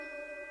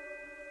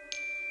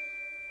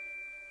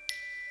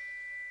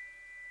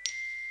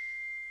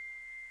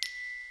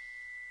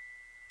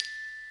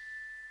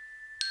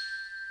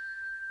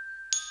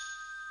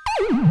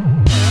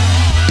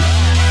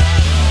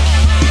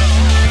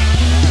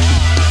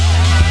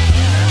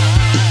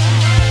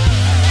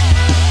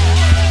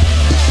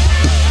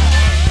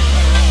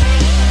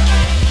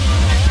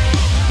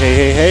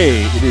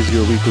Hey, it is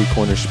your weekly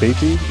Corner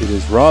Späti. It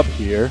is Rob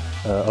here,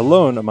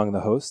 alone among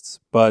the hosts,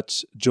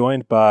 but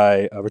joined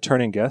by a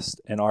returning guest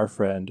and our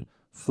friend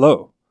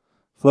Flo.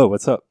 Flo,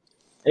 what's up?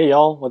 Hey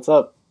y'all, what's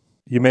up?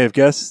 You may have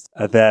guessed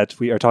that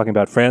we are talking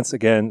about France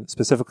again,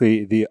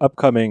 specifically the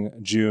upcoming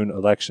June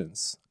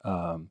elections.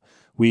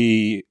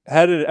 We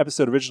had an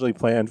episode originally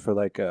planned for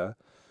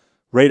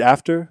right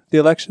after the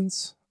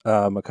elections,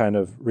 a kind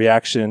of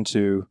reaction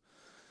to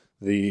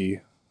the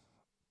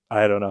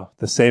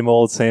same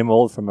old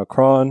from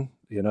Macron,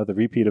 the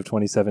repeat of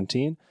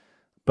 2017.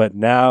 But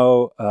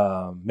now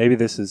maybe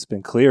this has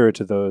been clearer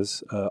to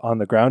those on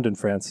the ground in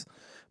France.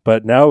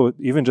 But now,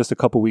 even just a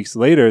couple weeks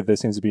later, there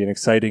seems to be an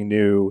exciting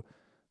new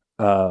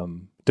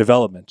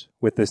development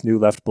with this new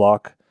left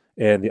bloc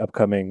and the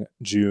upcoming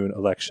June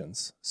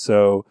elections.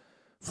 So,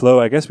 Flo,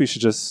 I guess we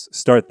should just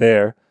start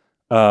there.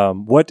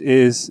 What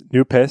is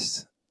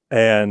NUPES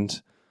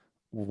and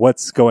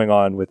what's going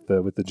on with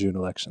the June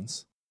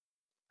elections?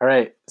 All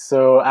right,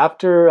 so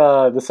after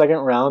the second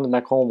round,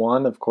 Macron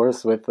won, of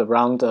course, with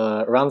around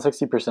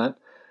 60%.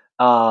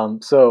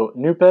 So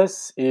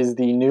NUPES is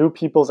the New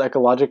People's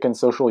Ecologic and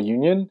Social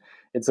Union.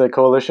 It's a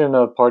coalition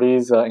of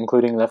parties,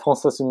 including La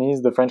France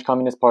Insoumise, the French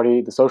Communist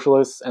Party, the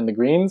Socialists, and the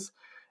Greens,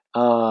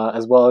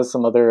 as well as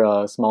some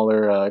other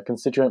smaller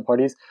constituent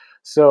parties.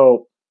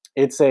 So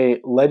it's a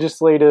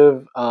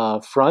legislative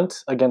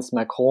front against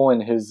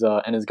Macron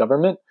and his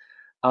government.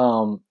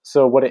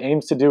 So what it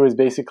aims to do is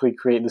basically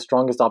create the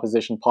strongest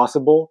opposition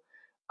possible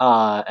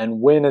and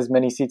win as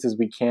many seats as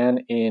we can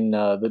in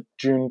the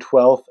June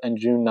 12th and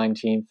June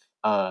 19th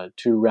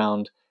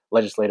two-round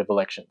legislative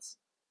elections.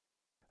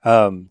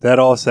 That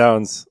all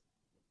sounds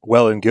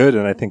well and good,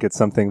 and I think it's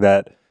something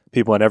that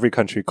people in every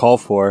country call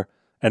for.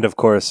 And of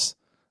course,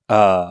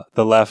 the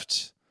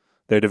left,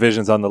 their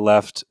divisions on the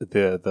left,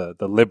 the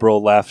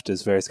liberal left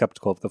is very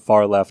skeptical of the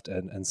far left,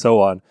 and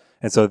so on.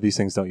 And so these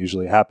things don't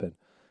usually happen.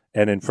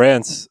 And in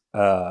France,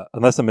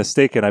 unless I'm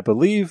mistaken, I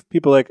believe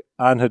people like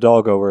Anne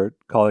Hidalgo were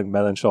calling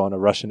Mélenchon a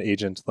Russian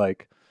agent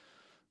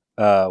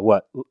a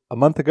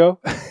month ago?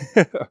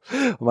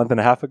 A month and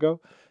a half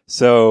ago?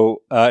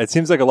 So it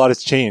seems like a lot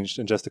has changed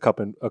in just a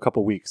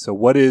couple weeks. So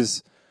what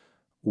is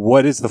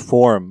the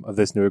form of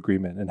this new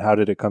agreement, and how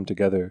did it come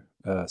together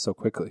so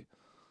quickly?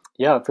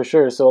 Yeah, for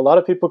sure. So a lot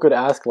of people could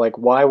ask,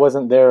 why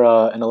wasn't there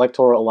an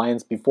electoral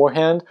alliance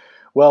beforehand?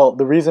 Well,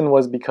 the reason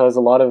was because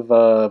a lot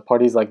of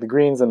parties like the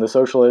Greens and the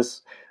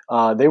Socialists,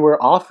 they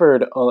were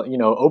offered,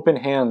 open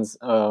hands,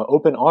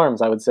 open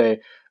arms, I would say,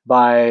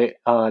 by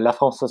La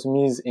France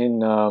Insoumise in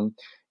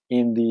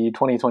the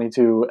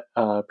 2022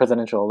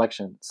 presidential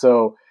election.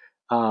 So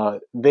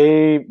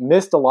they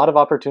missed a lot of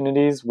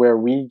opportunities where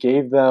we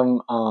gave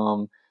them,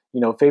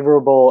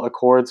 favorable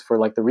accords for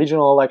the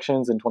regional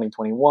elections in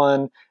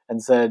 2021,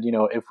 and said,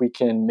 if we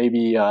can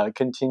maybe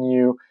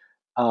continue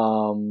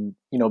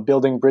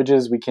building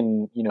bridges, we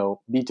can,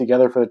 be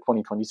together for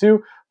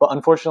 2022. But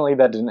unfortunately,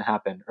 that didn't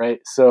happen, right?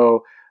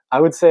 So I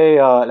would say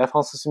La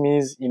France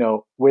Insoumise,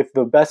 with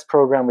the best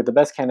program, with the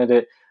best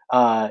candidate,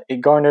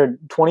 it garnered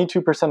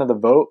 22% of the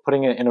vote,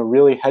 putting it in a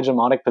really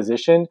hegemonic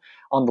position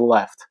on the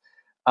left.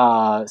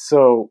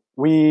 So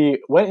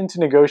we went into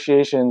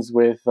negotiations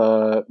with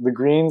the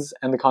Greens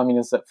and the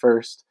Communists at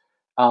first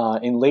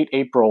in late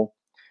April,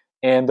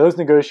 and those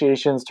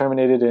negotiations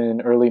terminated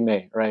in early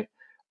May, right?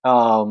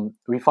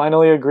 We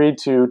finally agreed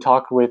to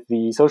talk with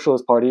the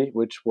Socialist Party,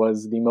 which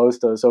was the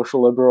most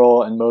social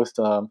liberal and most,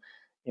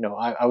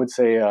 I would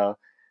say,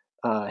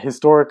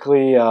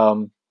 historically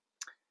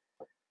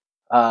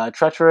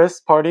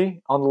treacherous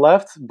party on the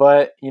left.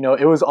 But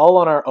it was all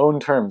on our own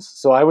terms.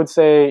 So I would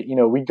say,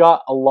 we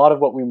got a lot of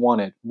what we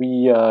wanted.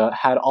 We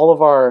had all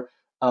of our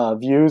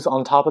views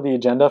on top of the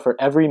agenda for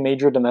every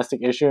major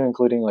domestic issue,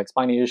 including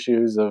spiny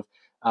issues of,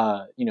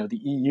 the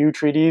EU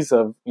treaties,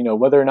 of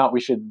whether or not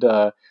we should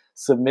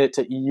submit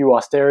to EU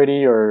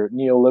austerity or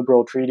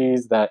neoliberal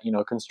treaties that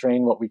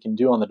constrain what we can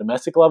do on the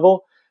domestic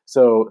level.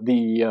 So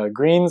the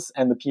Greens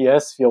and the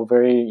PS feel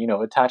very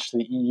attached to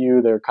the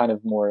EU. They're kind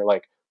of more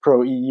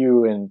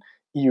pro-EU and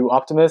EU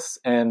optimists.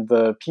 And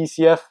the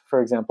PCF,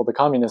 for example, the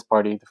Communist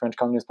Party, the French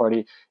Communist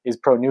Party, is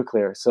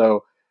pro-nuclear.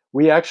 So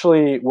we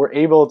actually were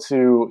able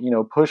to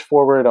push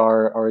forward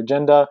our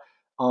agenda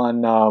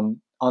on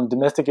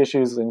domestic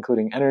issues,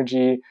 including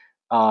energy,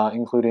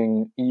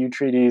 including EU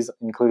treaties,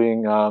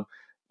 including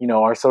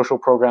our social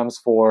programs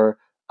for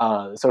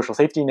social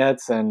safety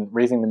nets and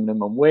raising the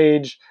minimum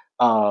wage,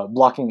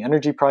 blocking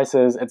energy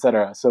prices,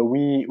 etc. So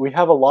we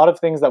have a lot of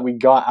things that we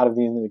got out of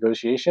these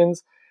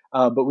negotiations,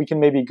 but we can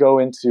maybe go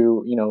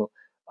into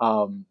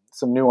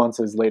some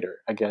nuances later,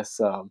 I guess.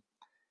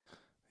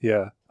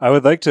 Yeah, I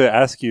would like to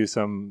ask you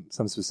some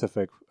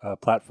specific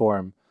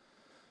platform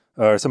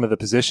or some of the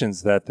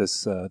positions that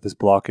this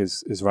block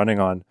is running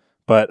on.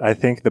 But I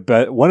think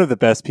one of the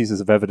best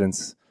pieces of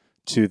evidence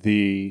to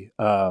the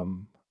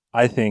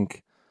I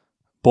think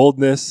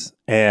boldness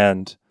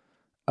and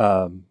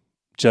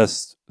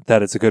just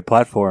that it's a good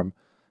platform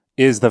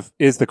is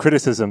the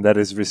criticism that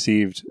is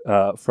received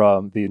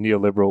from the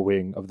neoliberal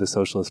wing of the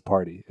Socialist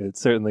Party. It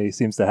certainly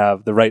seems to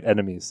have the right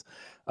enemies.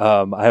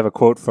 I have a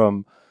quote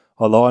from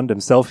Hollande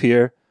himself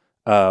here.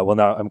 Well,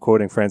 now I'm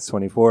quoting France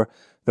 24.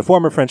 The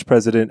former French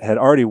president had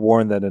already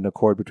warned that an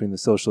accord between the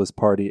Socialist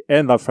Party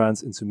and La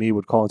France Insoumise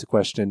would call into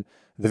question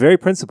the very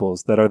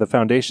principles that are the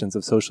foundations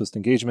of socialist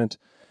engagement,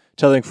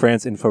 telling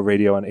France Info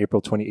Radio on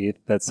April 28th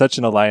that such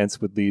an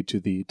alliance would lead to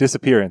the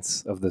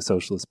disappearance of the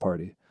Socialist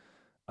Party.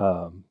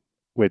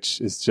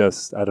 Which is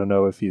just, I don't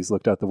know if he's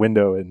looked out the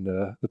window in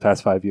the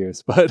past 5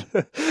 years, but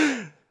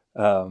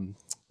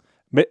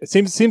it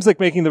seems like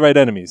making the right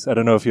enemies. I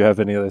don't know if you have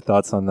any other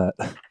thoughts on that.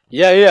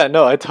 Yeah,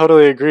 no, I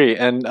totally agree.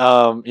 And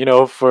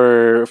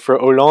for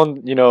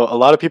Hollande, a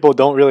lot of people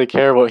don't really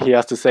care what he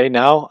has to say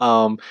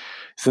now,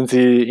 since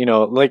he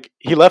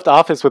left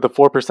office with a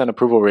 4%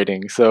 approval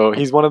rating. So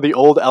he's one of the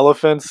old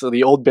elephants,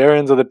 the old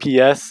barons of the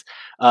PS,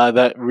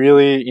 that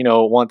really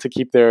want to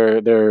keep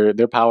their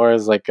power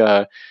as like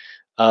a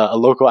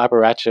local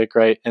apparatchik,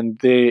 right? And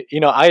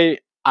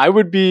I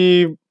would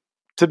be,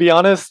 to be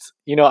honest,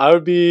 I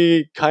would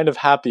be kind of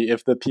happy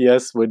if the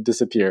PS would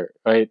disappear,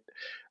 right?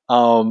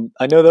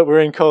 I know that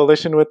we're in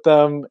coalition with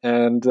them,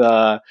 and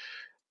but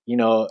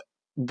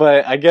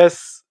I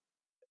guess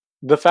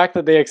the fact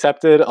that they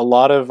accepted a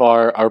lot of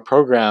our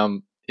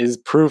program is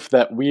proof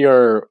that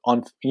we're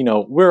on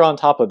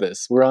top of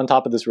this. We're on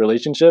top of this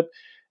relationship.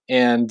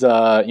 And,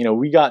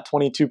 we got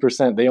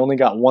 22%. They only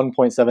got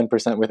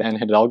 1.7% with Anne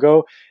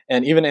Hidalgo.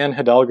 And even Anne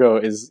Hidalgo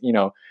is,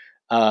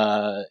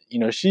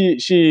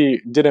 she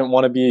didn't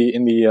want to be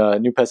in the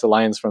NUPES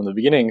alliance from the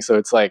beginning. So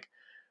it's like,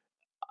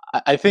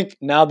 I think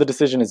now the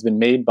decision has been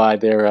made by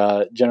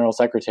their general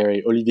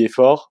secretary, Olivier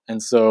Faure.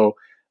 And so,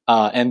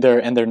 and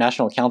their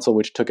national council,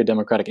 which took a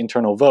democratic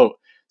internal vote.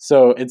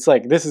 So it's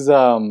like, this is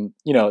a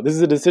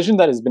decision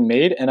that has been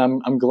made. And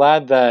I'm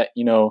glad that,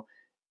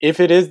 if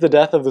it is the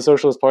death of the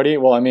Socialist Party,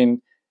 well, I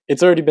mean,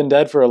 it's already been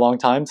dead for a long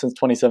time, since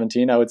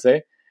 2017, I would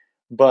say.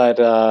 But,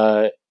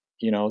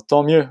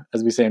 tant mieux,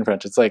 as we say in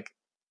French. It's like,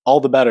 all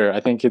the better. I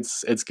think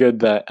it's good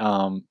that,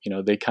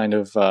 they kind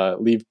of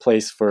leave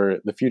place for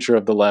the future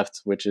of the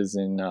left, which is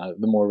in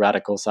the more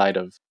radical side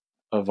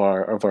of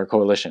our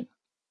coalition.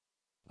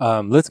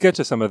 Let's get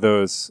to some of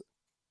those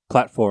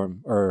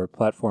platform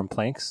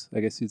planks, I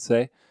guess you'd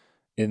say,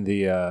 in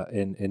the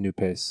in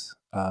NUPES.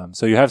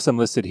 So you have some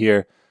listed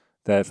here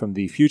that from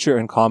the Future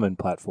and Common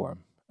platform.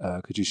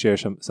 Could you share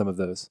some of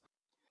those?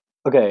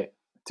 Okay,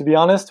 to be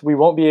honest, we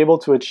won't be able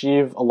to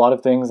achieve a lot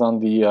of things on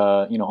the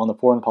on the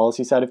foreign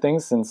policy side of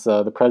things, since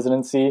the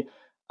presidency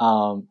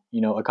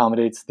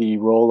accommodates the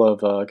role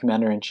of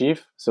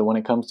commander-in-chief. So when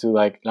it comes to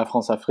like La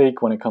France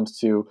Afrique, when it comes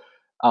to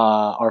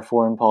our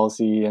foreign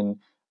policy and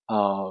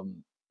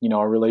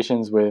our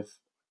relations with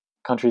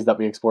countries that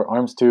we export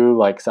arms to,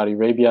 like Saudi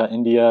Arabia,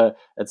 India,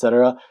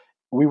 etc.,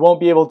 we won't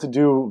be able to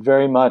do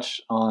very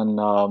much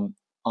on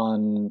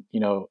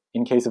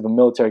in case of a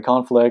military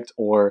conflict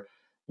or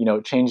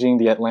changing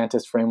the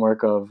Atlantis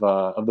framework of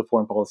the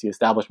foreign policy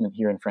establishment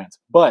here in France.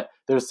 But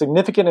there's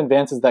significant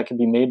advances that can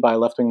be made by a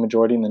left-wing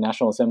majority in the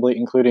National Assembly,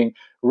 including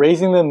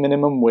raising the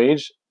minimum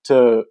wage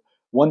to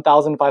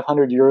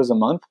 1,500 euros a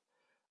month,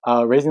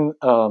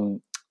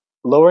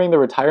 lowering the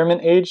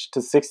retirement age to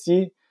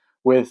 60,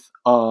 with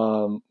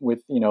the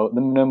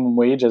minimum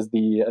wage as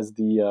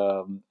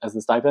the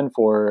stipend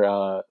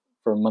for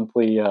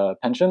monthly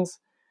pensions,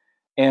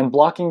 and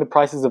blocking the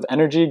prices of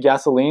energy,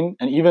 gasoline,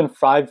 and even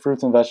fried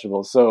fruits and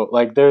vegetables. So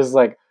like there's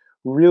like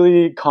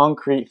really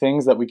concrete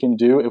things that we can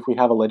do if we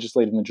have a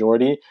legislative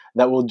majority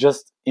that will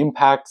just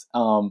impact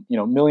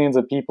millions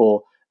of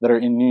people that are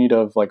in need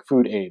of like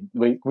food aid.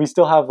 We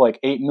still have like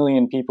 8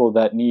 million people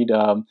that need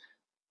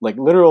like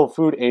literal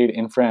food aid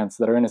in France,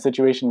 that are in a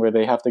situation where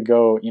they have to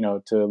go,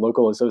 to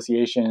local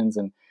associations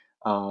and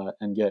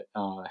get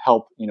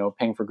help,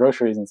 paying for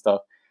groceries and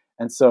stuff.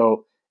 And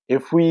so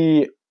if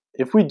we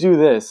do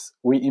this,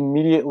 we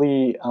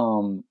immediately,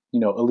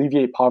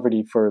 alleviate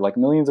poverty for like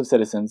millions of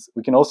citizens.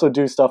 We can also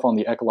do stuff on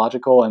the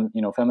ecological and,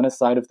 feminist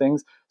side of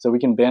things. So we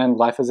can ban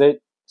glyphosate,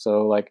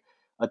 so like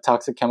a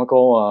toxic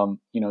chemical,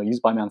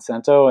 used by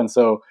Monsanto. And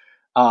so,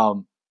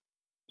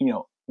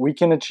 we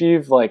can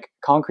achieve like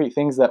concrete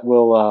things that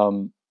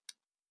will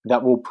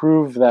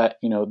prove that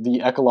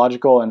the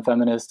ecological and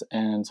feminist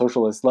and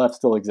socialist left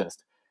still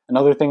exist.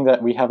 Another thing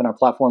that we have in our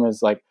platform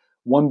is like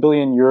 1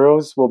 billion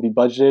euros will be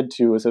budgeted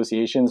to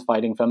associations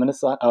fighting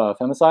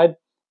femicide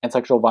and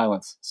sexual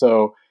violence.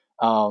 So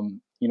in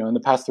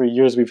the past 3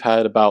 years, we've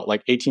had about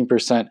like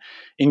 18%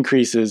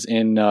 increases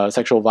in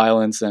sexual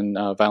violence and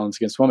violence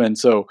against women.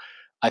 So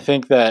I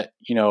think that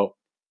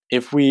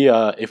if we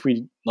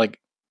like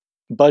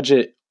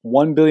budget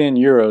 1 billion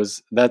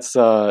euros, that's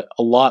a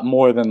lot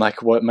more than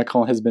like what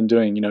Macron has been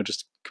doing,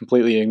 just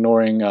completely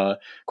ignoring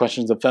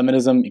questions of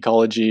feminism,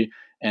 ecology,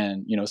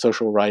 and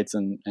social rights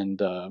and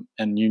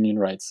union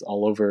rights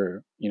all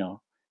over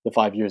the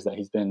 5 years that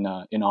he's been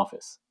in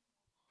office.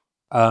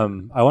 I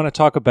want to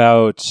talk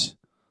about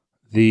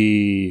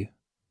the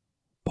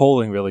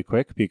polling really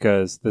quick,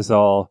 because this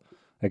all,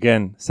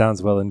 again,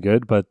 sounds well and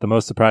good. But the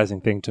most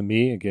surprising thing to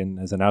me, again,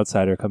 as an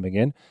outsider coming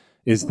in,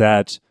 is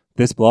that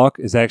this bloc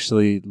is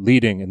actually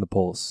leading in the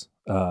polls.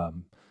 Not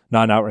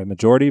an outright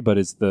majority, but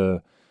is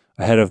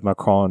ahead of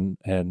Macron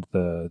and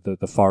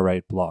the far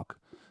right bloc.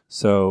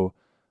 So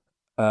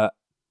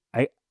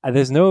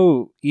there's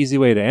no easy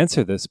way to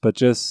answer this, but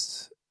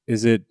just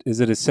is it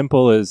as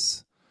simple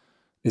as,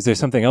 is there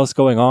something else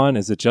going on?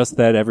 Is it just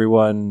that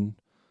everyone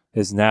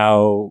has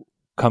now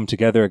come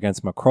together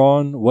against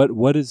Macron?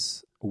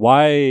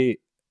 Why,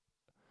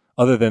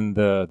 other than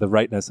the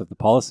rightness of the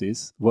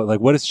policies,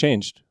 what has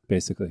changed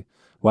basically?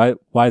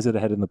 Why is it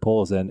ahead in the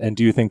polls, and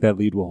do you think that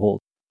lead will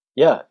hold?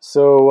 Yeah,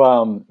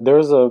 so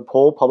there's a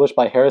poll published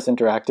by Harris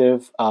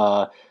Interactive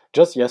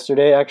just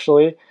yesterday,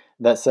 actually,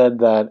 that said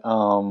that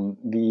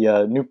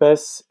the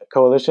NUPES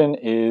coalition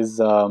is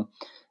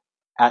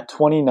at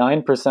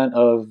 29%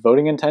 of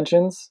voting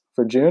intentions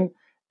for June,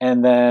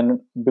 and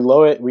then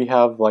below it we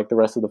have like the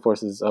rest of the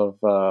forces of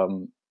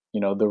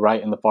the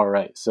right and the far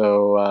right.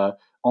 So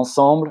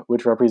Ensemble,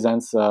 which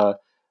represents the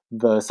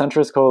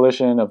centrist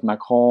coalition of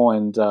Macron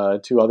and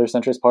two other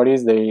centrist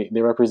parties, they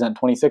represent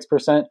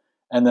 26%.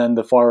 And then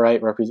the far right,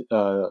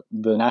 the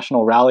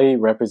National Rally,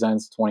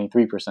 represents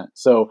 23%.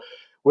 So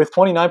with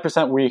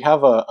 29%, we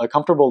have a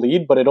comfortable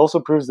lead, but it also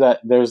proves that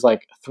there's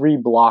like three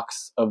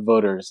blocks of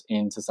voters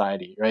in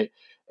society, right?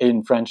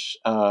 In French,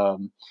 for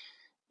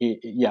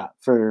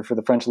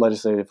the French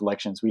legislative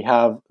elections, we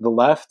have the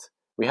left,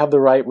 we have the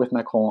right with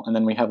Macron, and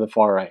then we have the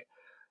far right.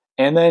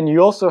 And then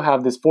you also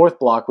have this fourth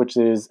block, which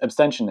is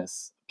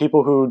abstentionists,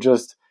 people who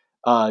just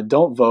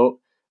don't vote,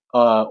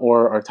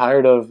 or are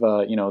tired of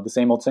the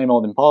same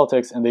old in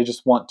politics, and they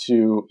just want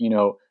to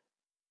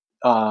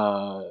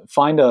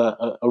find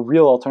a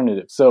real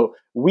alternative. So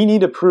we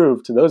need to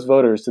prove to those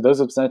voters, to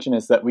those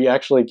abstentionists, that we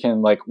actually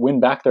can like win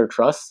back their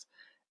trust,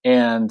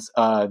 and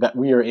that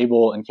we are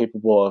able and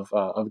capable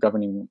of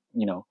governing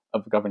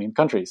the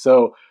country.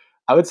 So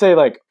I would say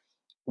like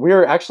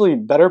we're actually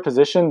better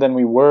positioned than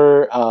we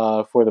were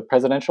for the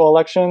presidential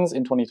elections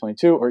in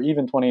 2022 or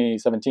even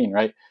 2017,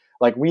 right?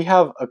 Like we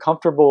have a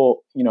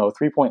comfortable,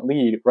 3-point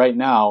lead right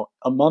now,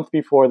 a month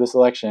before this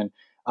election.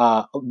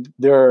 There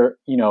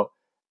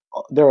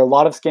are a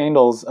lot of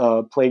scandals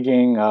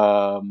plaguing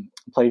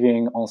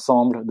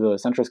Ensemble, the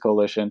centrist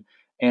coalition,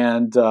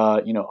 and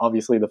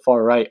obviously the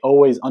far right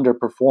always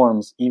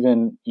underperforms,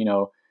 even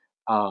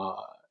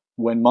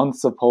when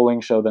months of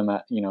polling show them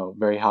at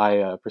very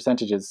high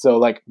percentages. So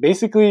like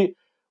basically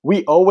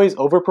we always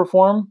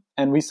overperform,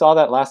 and we saw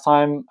that last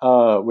time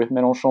with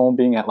Mélenchon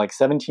being at like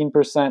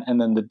 17%, and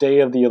then the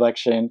day of the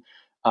election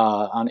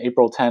on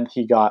April 10th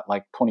he got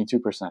like 22%,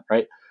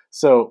 right?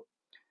 So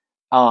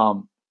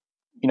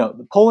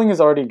the polling is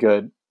already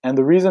good, and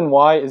the reason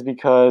why is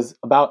because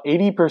about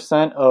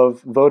 80%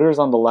 of voters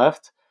on the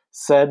left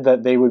said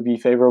that they would be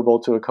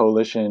favorable to a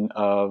coalition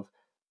of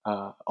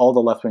all the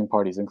left-wing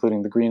parties,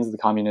 including the Greens, the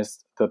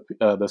Communists,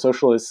 the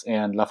Socialists,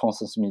 and La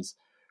France Insoumise,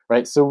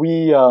 right? So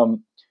we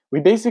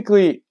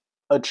basically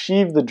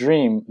achieved the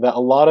dream that a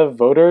lot of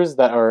voters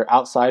that are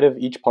outside of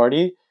each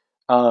party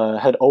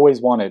had always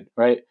wanted,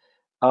 right?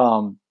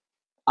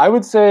 I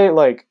would say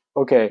like,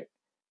 okay,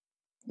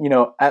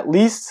 at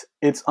least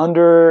it's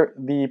under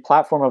the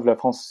platform of La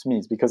France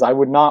Insoumise, because I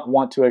would not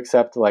want to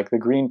accept like the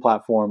Green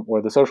platform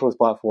or the Socialist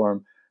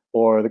platform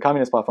or the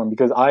Communist platform,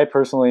 because I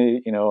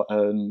personally,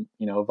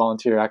 a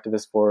volunteer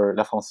activist for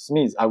La France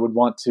Insoumise. I would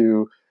want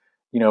to,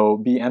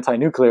 be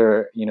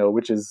anti-nuclear,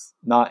 which is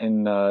not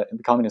in the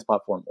Communist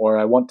platform, or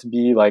I want to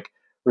be like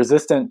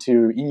resistant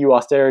to EU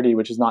austerity,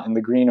 which is not in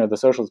the Green or the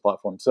Socialist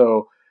platform.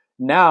 So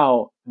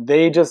now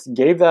they just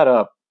gave that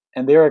up,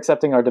 and they are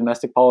accepting our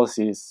domestic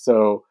policies.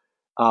 So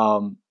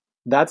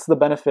that's the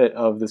benefit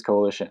of this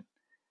coalition.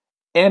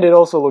 And it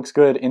also looks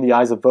good in the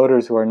eyes of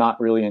voters who are not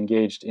really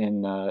engaged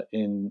in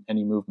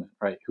any movement,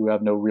 right? Who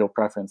have no real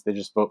preference. They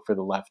just vote for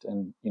the left.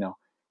 And,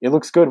 it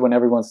looks good when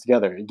everyone's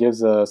together. It gives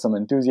some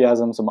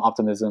enthusiasm, some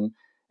optimism,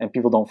 and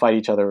people don't fight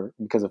each other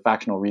because of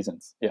factional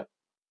reasons. Yeah.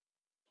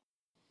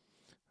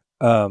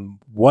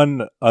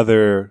 One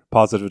other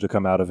positive to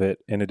come out of it,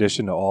 in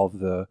addition to all of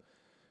the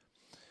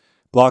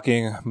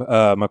blocking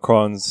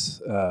Macron's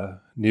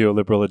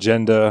neoliberal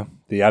agenda,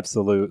 the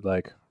absolute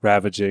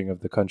ravaging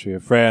of the country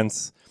of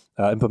France,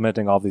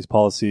 implementing all these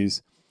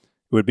policies,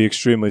 it would be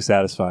extremely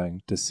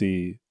satisfying to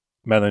see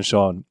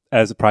Mélenchon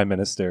as a prime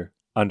minister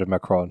under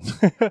Macron.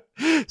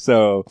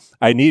 So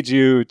I need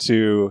you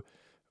to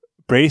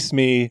brace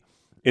me.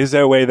 Is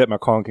there a way that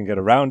Macron can get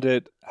around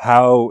it?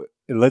 How,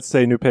 let's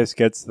say NUPES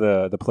gets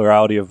the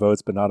plurality of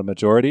votes but not a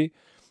majority.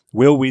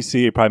 Will we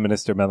see a Prime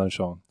Minister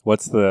Mélenchon? What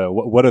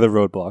are the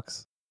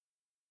roadblocks?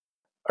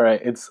 All right,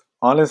 it's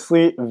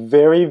honestly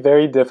very,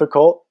 very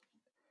difficult.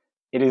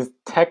 It is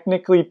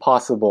technically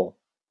possible.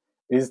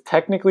 It is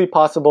technically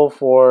possible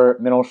for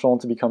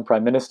Mélenchon to become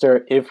Prime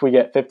Minister if we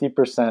get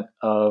 50%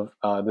 of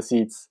the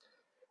seats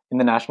in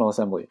the National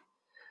Assembly.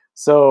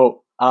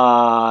 So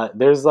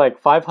there's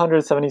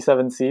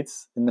 577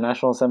 seats in the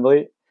National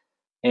Assembly,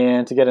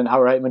 and to get an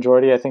outright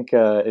majority, I think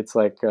it's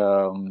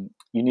you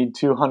need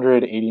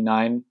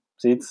 289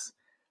 seats.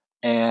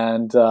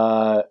 and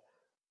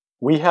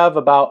we have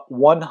about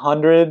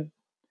 100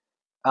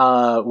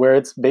 where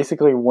it's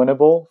basically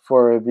winnable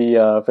for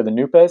the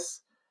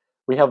NUPES.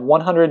 We have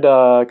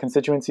 100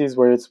 constituencies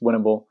where it's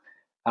winnable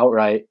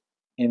outright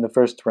in the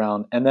first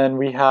round, and then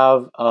we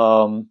have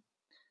a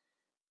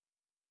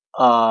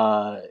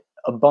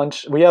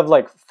bunch. We have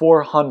like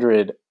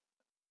 400,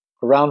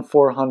 around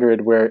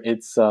 400, where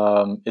it's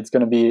going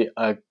to be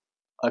a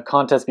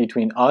contest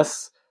between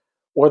us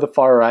or the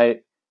far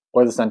right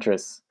or the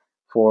centrists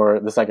for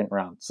the second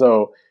round.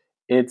 So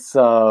it's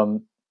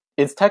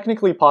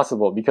technically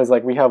possible because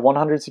like we have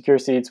 100 secure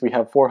seats, we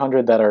have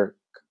 400 that are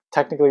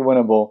technically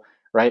winnable,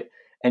 right?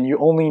 And you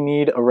only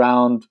need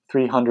around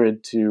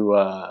 300 to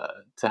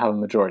have a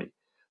majority.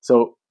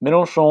 So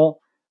Mélenchon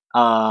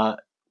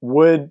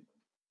would,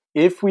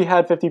 if we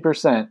had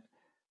 50%,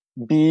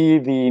 be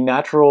the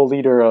natural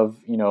leader of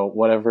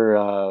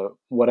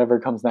whatever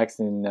comes next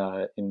in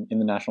the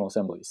National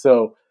Assembly.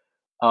 So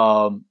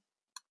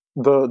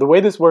the way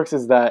this works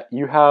is that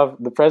you have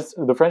the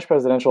French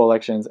presidential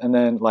elections, and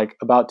then like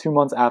about 2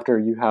 months after,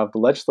 you have the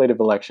legislative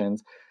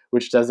elections,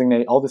 which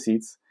designate all the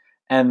seats,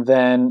 and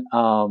then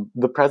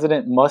the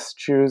president must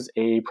choose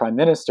a prime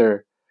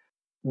minister.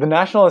 The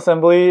National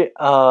Assembly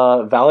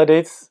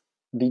validates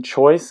the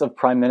choice of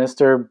prime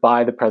minister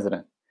by the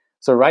president.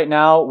 So right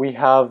now we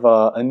have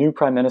a new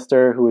prime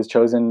minister who was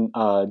chosen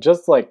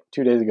just like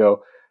 2 days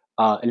ago,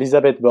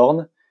 Elisabeth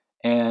Borne,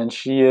 and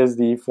she is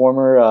the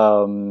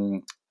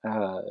former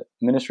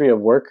Ministry of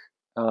Work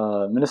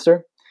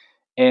minister,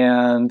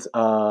 and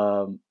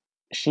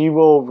she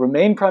will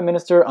remain prime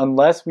minister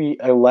unless we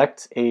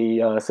elect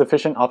a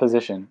sufficient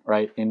opposition,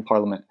 right, in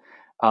parliament,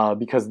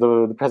 because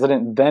the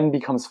president then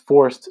becomes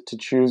forced to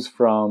choose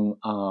from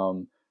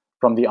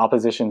the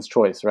opposition's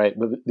choice, right?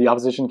 The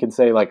opposition can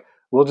say like,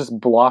 we'll just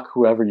block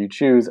whoever you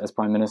choose as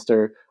prime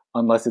minister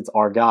unless it's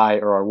our guy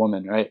or our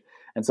woman, right?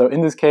 And so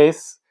in this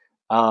case,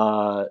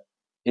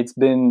 it's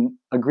been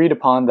agreed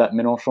upon that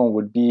Mélenchon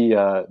would be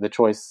the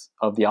choice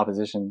of the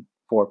opposition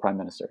for prime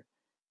minister.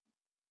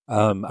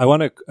 I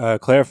want to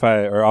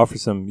clarify or offer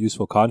some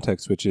useful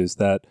context, which is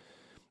that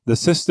the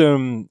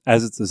system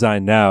as it's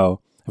designed now,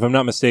 if I'm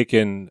not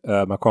mistaken,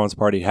 Macron's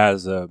party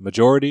has a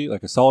majority,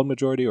 like a solid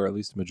majority, or at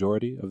least a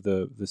majority of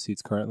the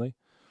seats currently.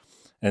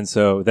 And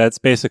so that's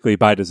basically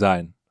by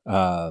design.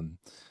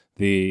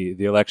 The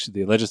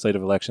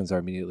legislative elections are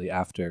immediately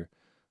after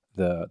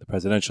the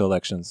presidential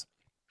elections.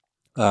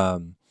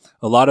 A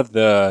lot of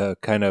the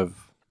kind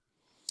of,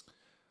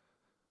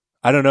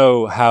 I don't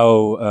know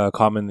how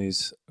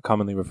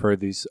commonly referred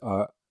these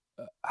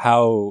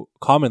how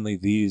commonly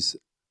these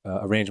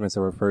arrangements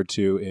are referred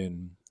to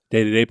in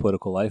day-to-day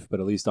political life, but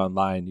at least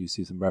online you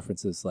see some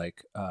references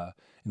like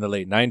in the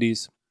late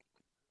 90s,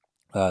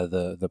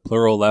 the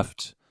plural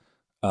left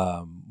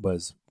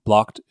was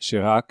blocked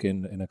Chirac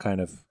in a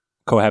kind of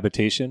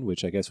cohabitation,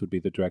 which I guess would be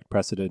the direct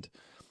precedent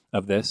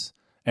of this.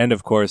 And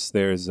of course,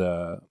 there's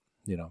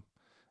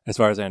as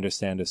far as I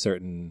understand, a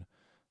certain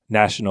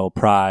national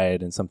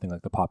pride in something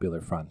like the Popular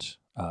Front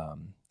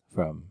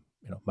from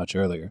much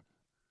earlier.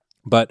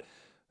 But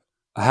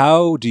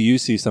how do you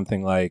see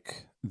something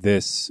like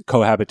this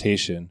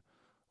cohabitation,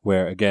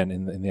 where again,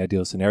 in the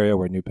ideal scenario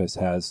where NUPES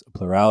has a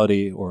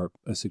plurality or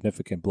a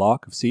significant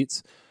block of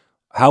seats,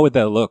 how would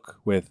that look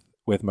with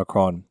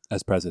Macron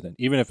as president,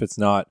 even if it's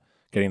not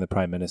getting the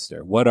prime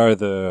minister? What are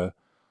the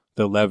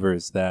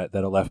levers that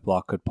a left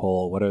bloc could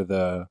pull? What are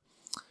the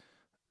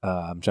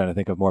I'm trying to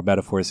think of more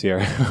metaphors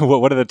here.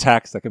 What are the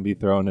tacks that can be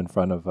thrown in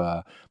front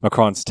of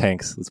Macron's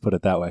tanks? Let's put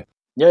it that way.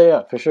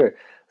 Yeah, for sure.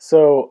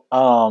 So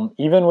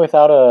even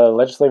without a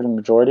legislative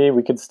majority,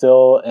 we could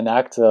still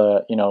enact,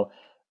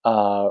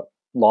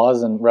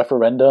 laws and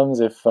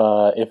referendums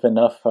if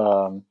enough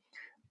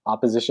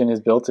opposition is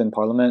built in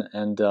parliament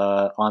and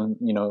on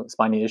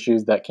spiny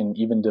issues that can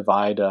even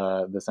divide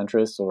the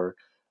centrists, or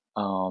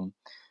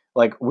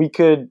like we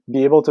could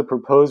be able to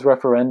propose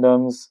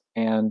referendums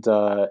and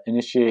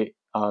initiate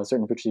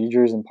certain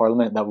procedures in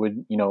parliament that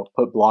would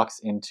put blocks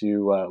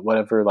into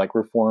whatever like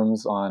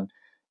reforms on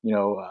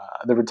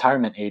the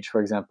retirement age, for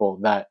example,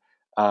 that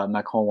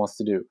Macron wants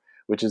to do,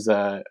 which is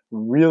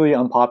really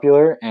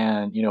unpopular.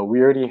 And we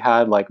already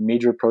had like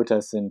major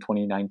protests in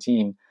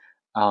 2019,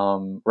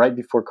 right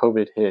before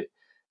COVID hit,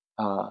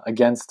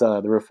 against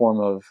the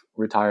reform of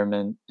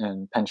retirement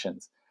and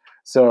pensions.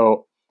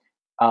 So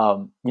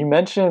you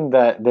mentioned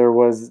that there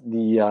was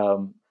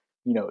the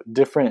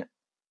different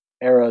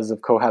eras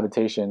of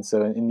cohabitation.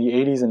 So in the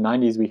 80s and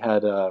 90s, we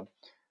had a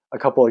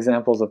couple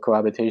examples of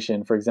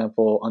cohabitation. For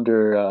example,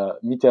 under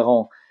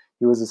Mitterrand,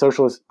 he was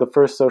the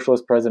first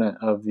socialist president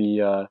of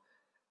the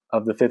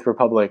Fifth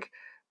Republic.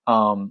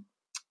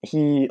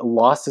 He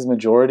lost his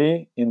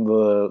majority in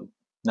the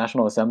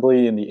National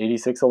Assembly in the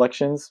 '86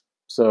 elections.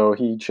 So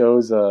he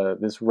chose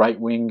this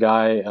right-wing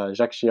guy,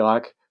 Jacques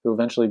Chirac, who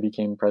eventually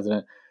became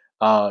president,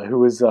 who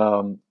was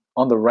on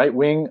the right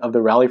wing of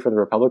the Rally for the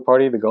Republic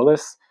Party, the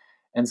Gaullists.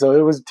 And so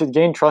it was to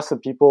gain trust of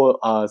people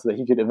so that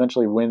he could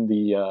eventually win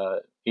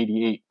the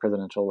 '88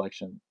 presidential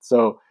election.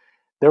 So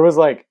there was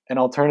like an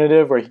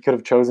alternative where he could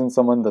have chosen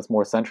someone that's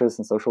more centrist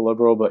and social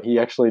liberal, but he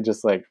actually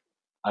just like,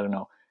 I don't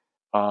know,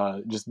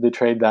 just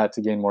betrayed that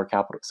to gain more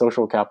capital,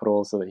 social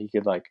capital, so that he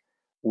could like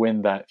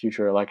win that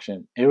future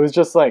election. It was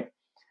just like,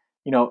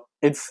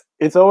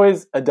 it's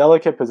always a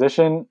delicate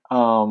position,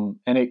 and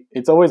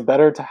it's always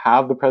better to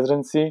have the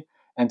presidency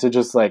and to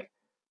just like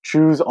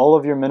choose all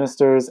of your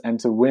ministers and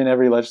to win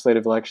every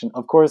legislative election.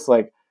 Of course,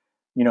 like,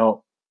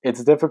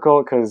 it's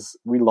difficult because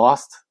we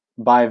lost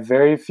by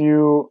very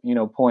few,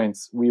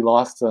 points. We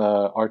lost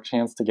our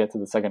chance to get to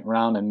the second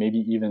round and maybe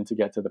even to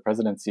get to the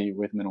presidency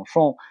with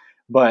Mélenchon.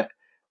 But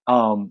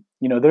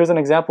there's an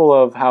example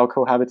of how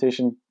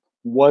cohabitation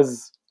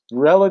was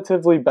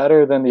relatively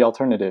better than the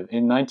alternative.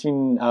 In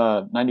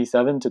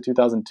 1997 to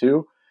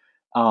 2002,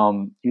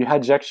 you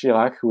had Jacques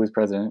Chirac, who was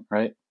president,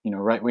 right?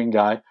 Right-wing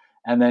guy,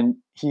 and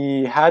then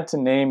he had to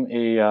name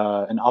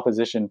an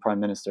opposition prime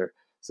minister.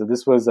 So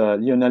this was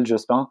Lionel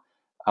Jospin,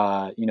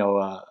 a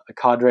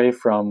cadre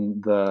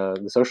from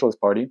the Socialist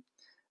Party.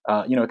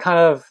 Kind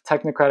of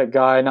technocratic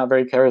guy, not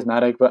very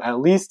charismatic, but at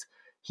least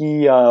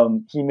he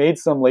made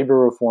some labor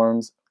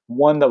reforms.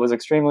 One that was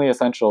extremely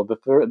essential, the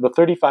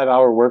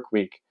 35-hour work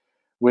week,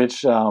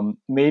 which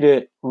made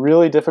it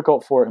really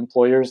difficult for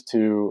employers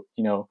to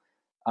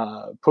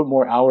put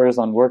more hours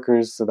on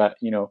workers, so that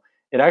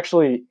it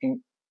actually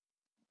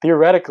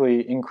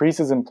theoretically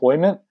increases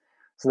employment,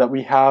 so that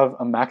we have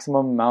a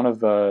maximum amount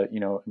of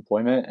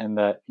employment, and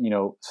that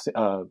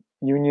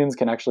unions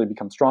can actually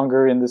become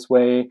stronger in this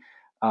way,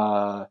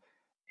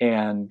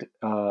 and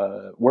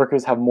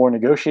workers have more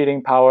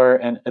negotiating power,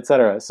 and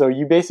etc. So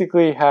you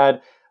basically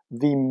had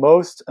the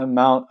most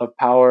amount of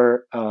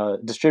power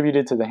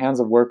distributed to the hands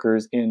of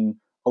workers in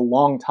a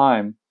long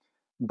time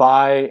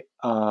by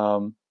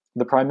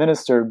the prime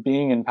minister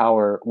being in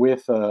power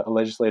with a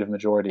legislative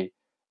majority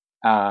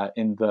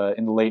in the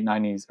late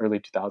 90s, early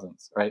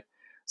 2000s, right?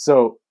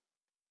 So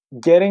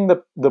getting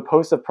the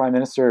post of prime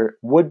minister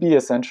would be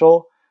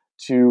essential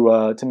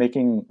to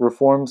making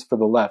reforms for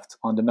the left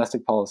on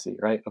domestic policy,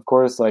 right? Of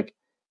course, like,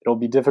 it'll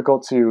be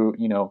difficult to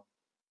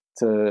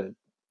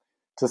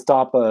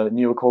stop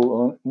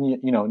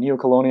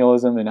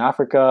neocolonialism in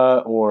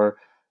Africa, or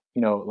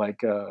in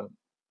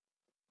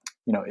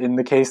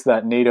the case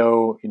that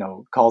NATO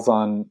calls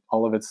on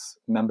all of its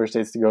member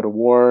states to go to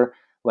war,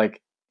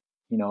 like,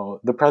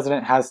 the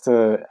president has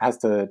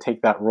to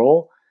take that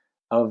role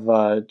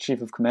of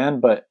chief of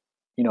command. But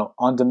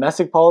on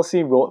domestic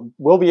policy,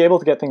 we'll be able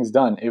to get things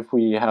done if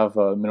we have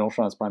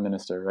Mélenchon as prime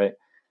minister, right?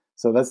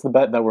 So that's the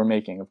bet that we're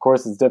making. Of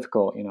course, it's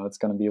difficult. It's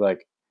going to be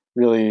like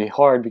really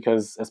hard,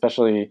 because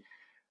especially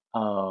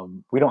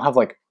we don't have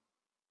like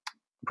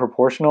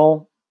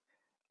proportional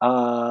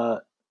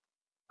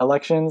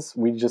elections.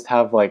 We just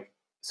have like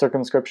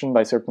circumscription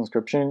by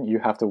circumscription. You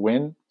have to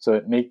win, so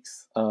it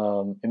makes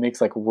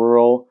like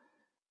rural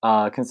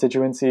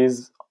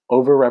constituencies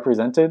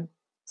overrepresented.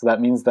 So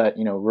that means that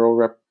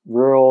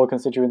rural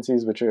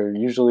constituencies, which are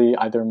usually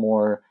either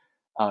more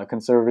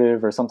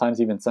conservative or sometimes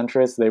even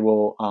centrist, they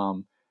will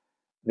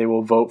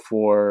vote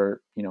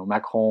for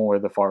Macron or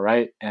the far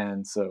right,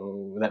 and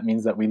so that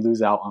means that we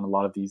lose out on a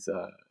lot of these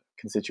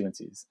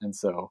constituencies, and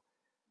so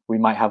we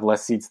might have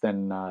less seats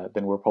than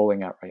we're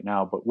polling at right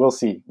now. But we'll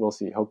see.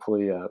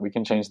 Hopefully, we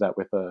can change that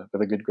with a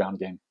good ground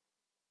game.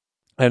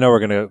 I know we're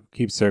going to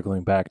keep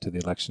circling back to the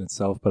election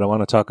itself, but I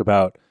want to talk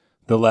about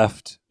the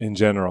left in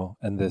general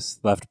and this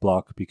left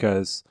bloc,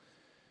 because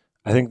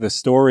I think the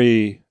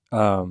story,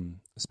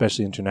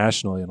 especially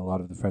internationally in a lot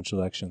of the French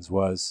elections,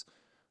 was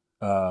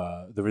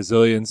the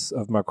resilience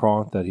of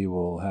Macron, that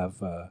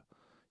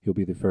he'll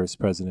be the first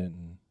president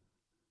in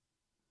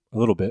a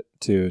little bit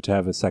to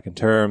have a second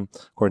term,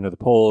 according to the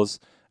polls.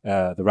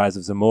 The rise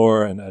of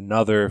Zemmour and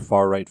another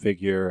far right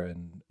figure,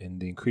 and in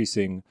the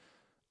increasing,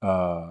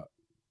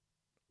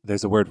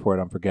 there's a word for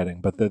it I'm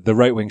forgetting, but the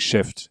right wing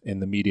shift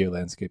in the media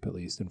landscape, at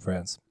least in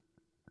France.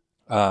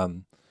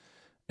 And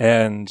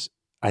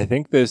I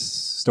think this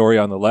story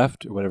on the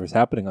left, or whatever's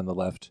happening on the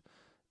left,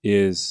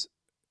 is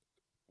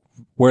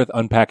worth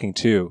unpacking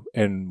too,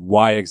 and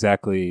why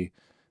exactly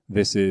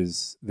this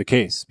is the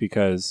case,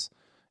 because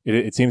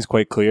it seems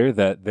quite clear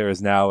that there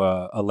is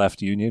now a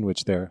left union,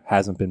 which there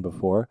hasn't been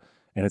before,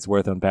 and it's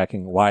worth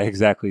unpacking why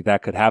exactly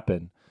that could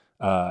happen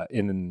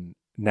in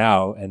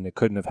now, and it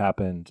couldn't have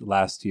happened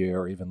last year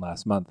or even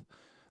last month.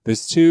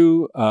 There's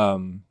two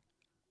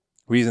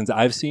reasons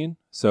I've seen,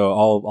 so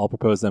I'll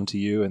propose them to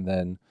you, and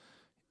then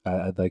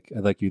I'd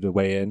like you to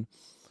weigh in.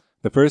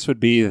 The first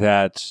would be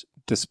that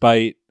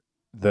despite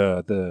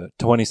the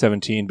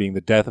 2017 being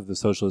the death of the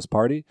Socialist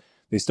Party,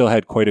 they still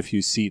had quite a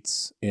few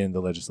seats in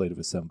the Legislative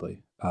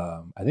Assembly.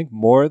 I think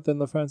more than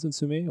La France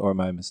Insoumise, or am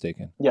I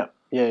mistaken? Yeah,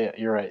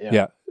 you're right.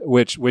 Yeah,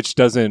 which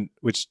doesn't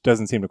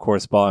seem to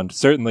correspond,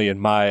 certainly in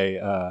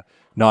my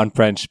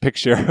non-French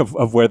picture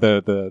of where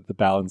the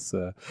balance,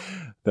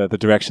 the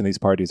direction these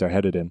parties are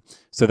headed in.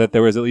 So that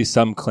there was at least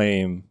some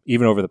claim,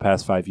 even over the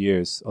past 5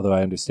 years, although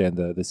I understand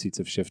the seats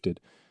have shifted,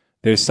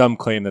 there's some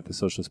claim that the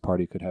Socialist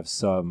Party could have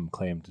some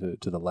claim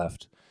to the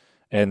left.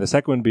 And the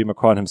second one would be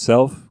Macron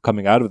himself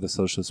coming out of the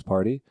Socialist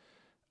Party.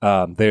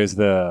 There's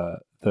the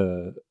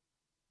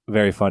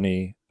very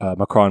funny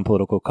Macron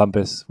political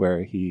compass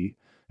where he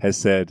has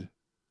said,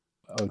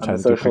 I'm I'm a trying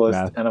to do quick socialist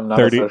math, and I'm not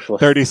a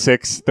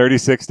socialist.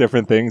 36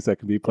 different things that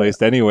can be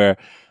placed anywhere.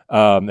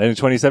 And in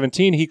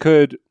 2017, he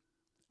could,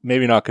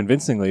 maybe not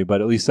convincingly,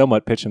 but at least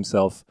somewhat pitch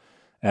himself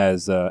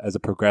as a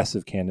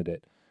progressive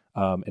candidate.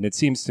 And it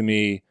seems to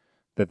me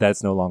that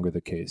that's no longer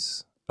the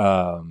case.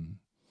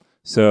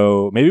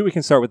 So maybe we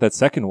can start with that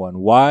second one.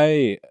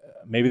 Why,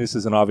 maybe this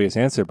is an obvious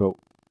answer, but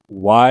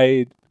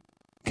why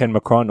can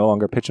Macron no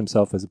longer pitch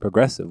himself as a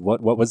progressive?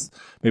 What was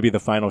maybe the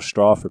final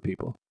straw for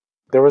people?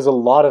 There was a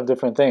lot of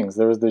different things.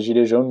 There was the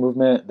Gilets jaunes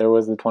movement. There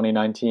was the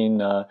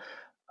 2019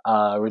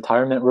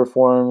 retirement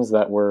reforms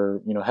that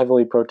were,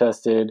 heavily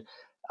protested.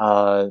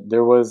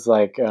 There was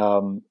like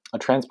a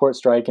transport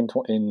strike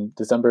in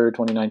December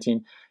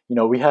 2019.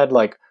 We had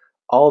like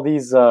all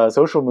these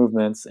social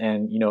movements,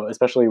 and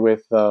especially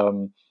with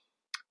the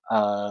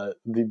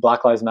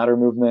Black Lives Matter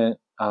movement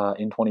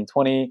in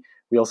 2020.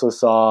 We also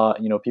saw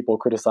people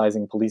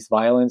criticizing police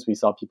violence. We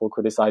saw people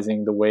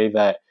criticizing the way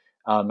that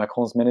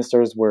Macron's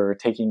ministers were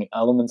taking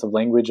elements of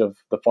language of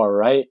the far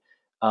right,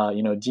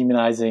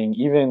 demonizing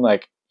even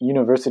like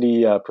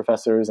university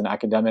professors and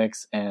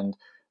academics and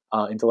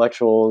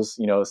intellectuals,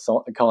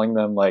 calling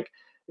them like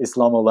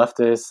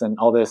Islamo-leftists and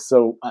all this.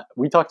 So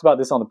we talked about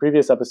this on the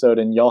previous episode,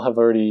 and y'all have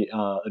already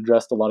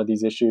addressed a lot of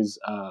these issues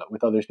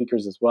with other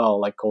speakers as well,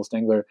 like Cole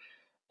Stengler.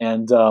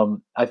 And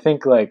I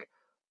think like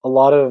a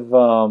lot of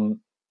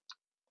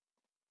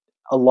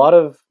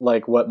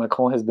like what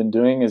Macron has been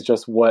doing is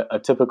just what a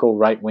typical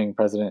right-wing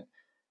president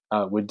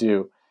would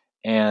do.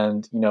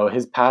 And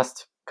his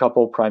past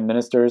couple prime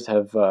ministers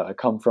have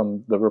come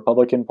from the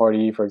Republican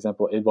Party. For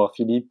example, Edouard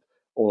Philippe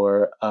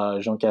or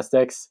Jean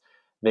Castex.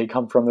 They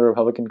come from the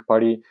Republican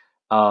Party.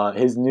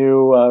 His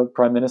new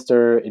prime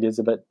minister,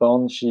 Elisabeth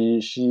Borne,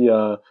 she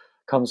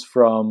comes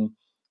from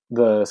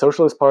the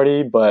Socialist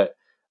Party, but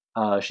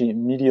she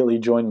immediately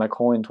joined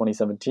Macron in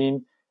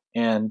 2017.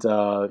 And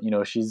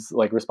she's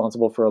like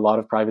responsible for a lot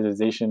of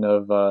privatization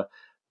of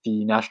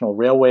the national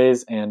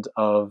railways and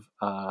of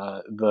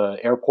the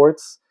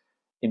airports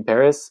in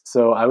Paris.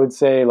 So I would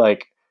say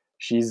like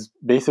she's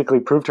basically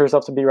proved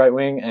herself to be right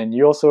wing. And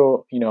you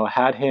also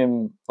had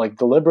him like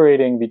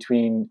deliberating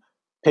between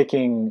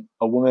picking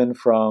a woman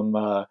from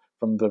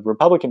the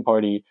Republican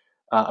Party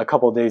a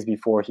couple of days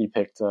before he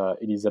picked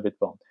Elisabeth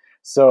Borne.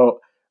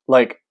 So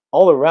like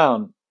all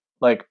around,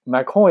 like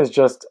Macron is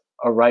just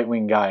a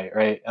right-wing guy,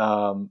 right?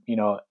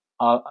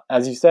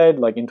 As you said,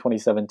 like in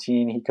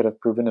 2017, he could have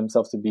proven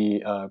himself to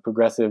be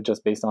progressive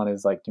just based on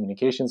his like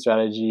communication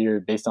strategy or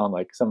based on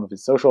like some of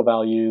his social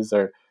values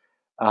or,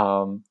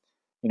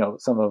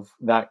 some of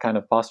that kind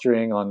of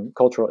posturing on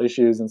cultural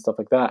issues and stuff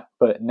like that.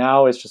 But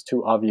now it's just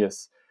too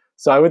obvious.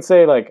 So I would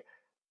say like,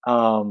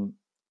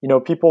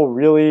 people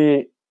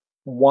really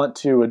want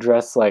to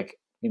address like,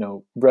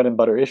 bread and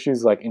butter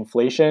issues like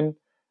inflation,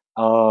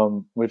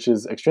 which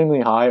is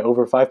extremely high,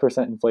 over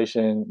 5%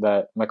 inflation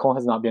that Macron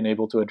has not been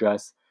able to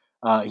address.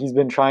 He's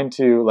been trying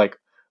to like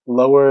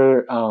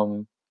lower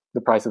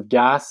the price of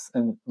gas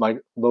and like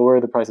lower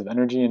the price of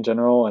energy in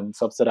general and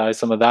subsidize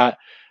some of that.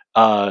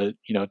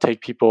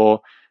 Take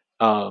people,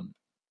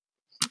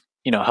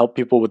 help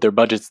people with their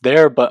budgets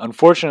there. But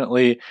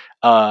unfortunately,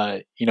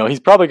 he's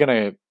probably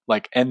gonna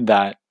like end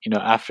that,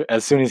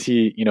 as soon as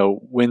he,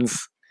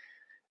 wins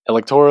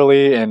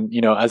electorally, and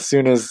as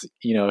soon as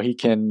he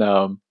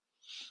can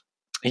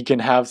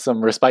have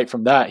some respite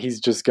from that, he's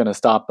just going to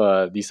stop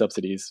these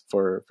subsidies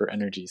for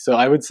energy. So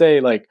I would say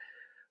like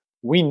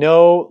we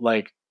know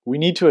like we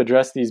need to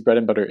address these bread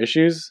and butter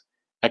issues,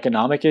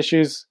 economic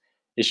issues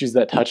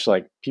that touch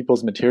like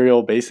people's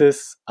material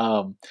basis.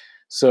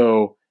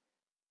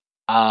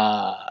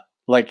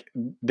 Like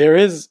there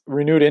is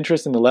renewed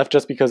interest in the left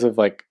just because of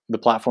like the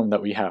platform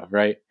that we have,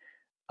 right?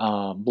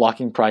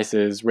 Blocking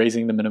prices,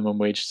 raising the minimum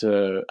wage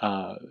to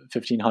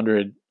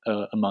 $1,500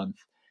 a month,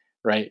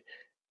 right?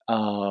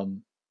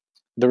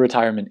 The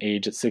retirement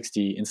age at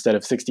 60 instead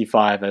of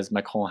 65 as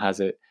Macron has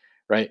it,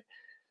 right?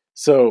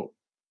 So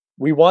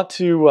we want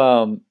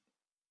to,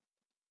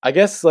 I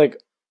guess, like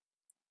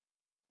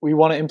we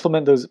want to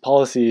implement those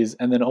policies,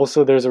 and then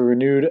also there's a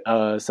renewed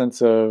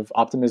sense of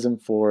optimism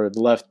for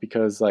the left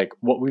because like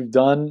what we've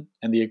done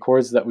and the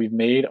accords that we've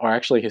made are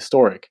actually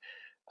historic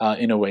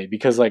in a way,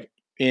 because like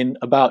in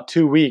about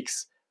 2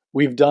 weeks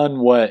we've done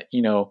what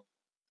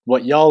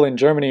y'all in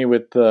Germany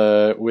with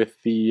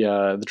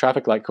the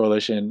traffic light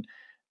coalition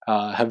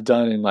have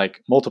done in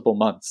like multiple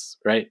months,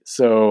 right?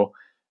 So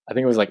I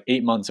think it was like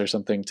 8 months or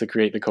something to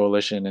create the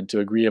coalition and to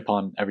agree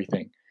upon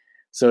everything.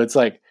 So it's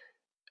like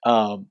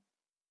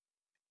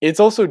it's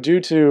also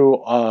due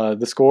to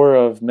the score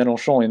of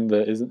Mélenchon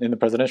in the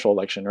presidential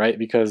election, right?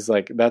 Because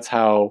like that's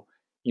how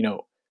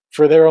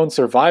for their own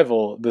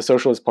survival, the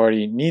Socialist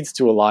Party needs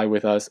to ally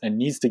with us and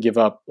needs to give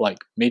up like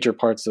major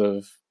parts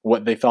of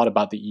what they thought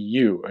about the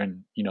EU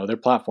and their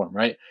platform,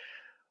 right?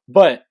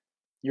 But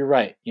you're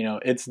right.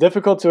 It's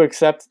difficult to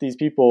accept these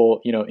people,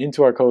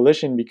 into our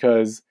coalition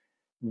because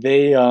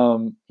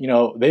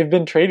they've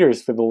been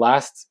traitors for the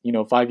last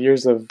 5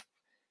 years of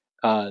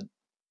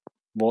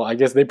well, I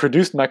guess they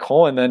produced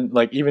Macron, and then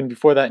like even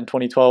before that, in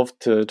 2012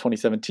 to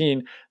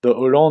 2017, the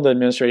Hollande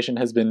administration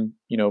has been,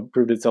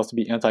 proved itself to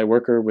be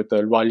anti-worker with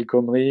the Loi El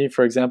Khomri,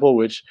 for example,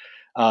 which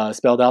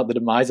spelled out the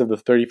demise of the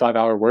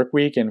 35-hour work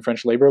week in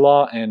French labor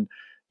law, and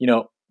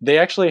they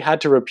actually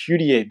had to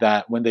repudiate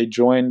that when they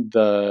joined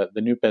the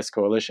NUPES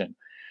coalition.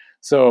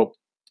 So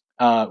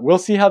we'll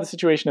see how the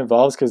situation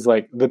evolves, because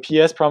like the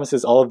PS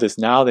promises all of this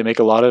now. They make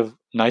a lot of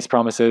nice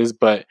promises,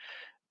 but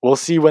we'll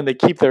see when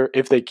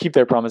if they keep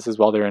their promises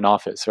while they're in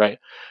office, right?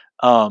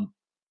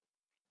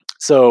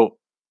 So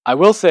I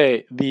will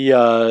say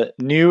the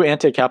new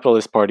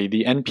anti-capitalist party,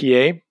 the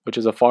NPA, which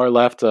is a far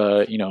left,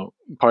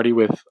 party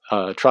with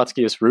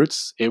Trotskyist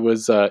roots.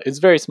 It's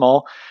very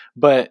small,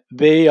 but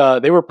they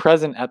were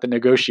present at the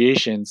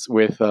negotiations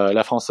with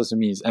La France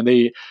Insoumise,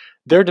 and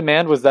their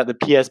demand was that the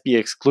PS be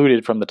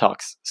excluded from the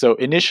talks. So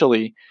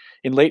initially,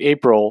 in late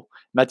April,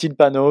 Mathilde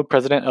Panot,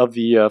 president of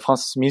the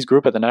France Insoumise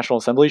group at the National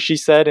Assembly, she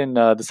said in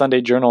the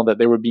Sunday Journal that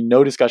there would be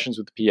no discussions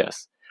with the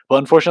PS. But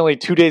unfortunately,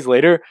 2 days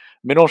later,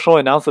 Mélenchon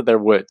announced that there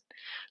would.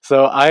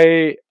 So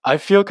I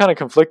feel kind of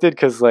conflicted,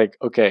 because like,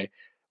 okay,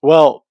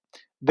 well,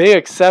 they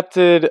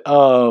accepted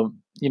to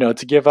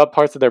give up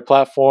parts of their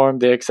platform.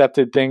 They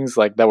accepted things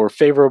like that were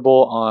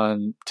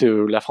favorable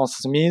to La France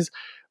Insoumise,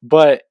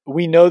 but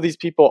we know these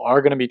people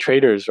are going to be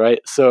traitors,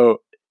 right?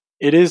 So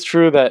it is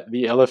true that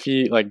the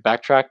LFI like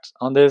backtracked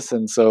on this,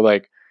 and so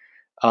like,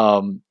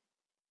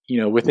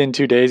 within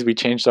 2 days we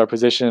changed our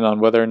position on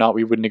whether or not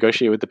we would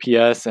negotiate with the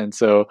PS, and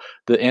so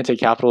the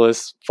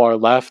anti-capitalist far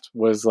left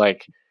was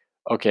like,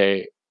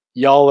 okay,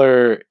 y'all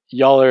are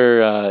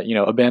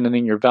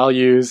abandoning your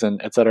values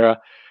and etc.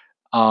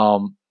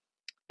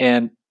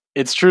 And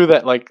it's true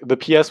that like the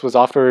PS was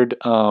offered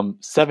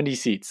 70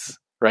 seats,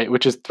 right,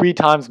 which is 3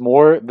 times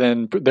more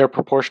than their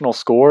proportional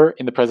score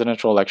in the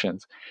presidential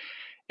elections.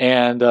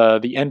 And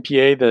the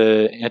NPA,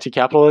 the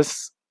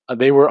anti-capitalists,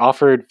 they were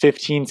offered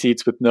 15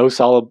 seats with no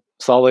solid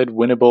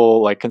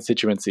winnable like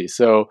constituency.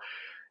 So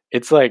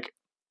it's like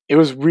it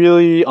was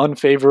really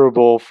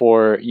unfavorable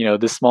for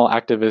this small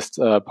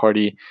activist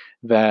party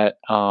that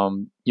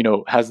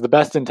has the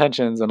best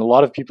intentions, and a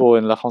lot of people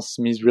in La France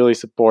Insoumise really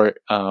support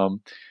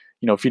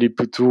Philippe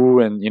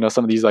Poutou and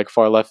some of these like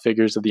far left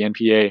figures of the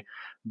NPA.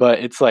 But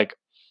it's like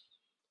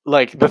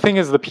the thing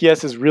is, the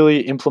PS is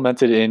really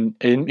implanted in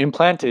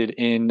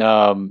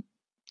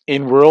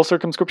rural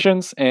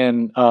circumscriptions,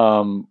 and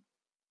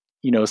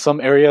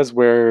some areas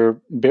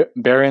where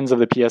barons of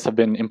the PS have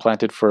been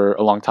implanted for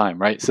a long time,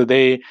 right? So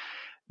they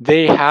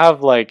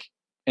have like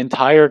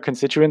entire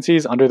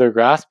constituencies under their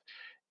grasp,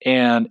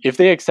 and if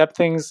they accept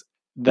things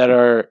that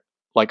are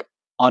like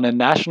on a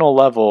national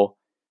level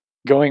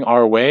going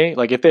our way,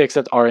 like if they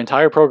accept our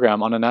entire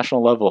program on a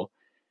national level,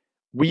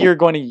 we are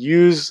going to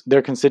use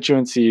their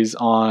constituencies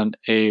on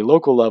a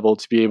local level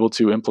to be able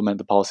to implement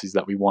the policies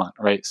that we want,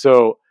 right?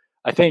 So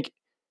I think,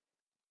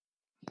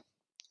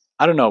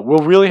 I don't know,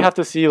 we'll really have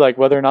to see like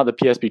whether or not the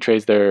PS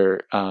betrays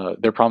their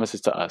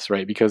promises to us,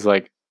 right? Because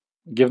like,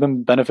 give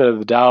them benefit of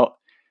the doubt,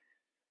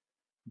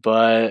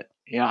 but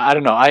I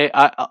don't know.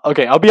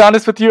 Okay, I'll be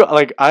honest with you.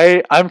 Like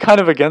I'm kind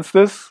of against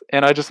this,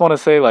 and I just want to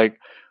say like,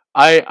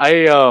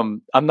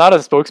 I'm not a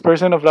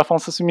spokesperson of La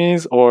France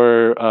Insoumise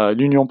or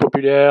l'Union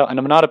Populaire, and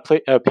I'm not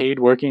a paid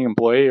working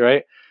employee,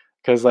 right?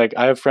 Because like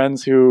I have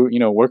friends who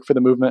work for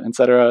the movement,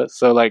 etc.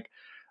 So like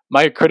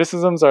my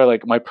criticisms are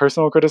like my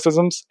personal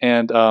criticisms,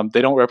 and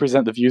they don't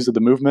represent the views of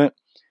the movement.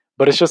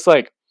 But it's just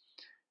like,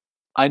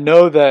 I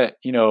know that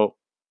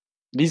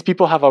these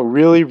people have a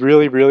really,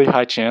 really, really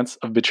high chance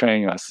of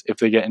betraying us if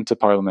they get into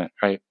parliament,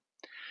 right?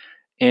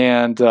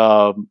 And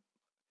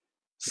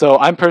so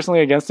I'm personally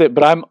against it,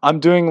 but I'm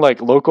doing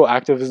like local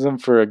activism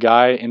for a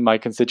guy in my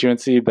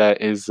constituency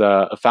that is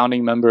a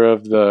founding member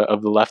of the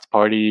left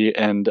party,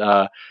 and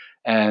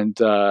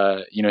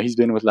he's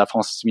been with La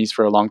France Insoumise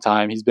for a long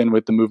time. He's been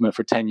with the movement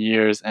for 10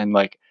 years, and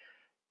like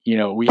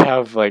we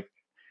have like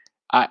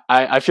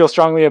I feel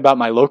strongly about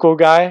my local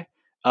guy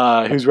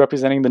who's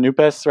representing the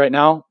NUPES right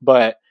now,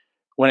 but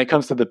when it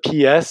comes to the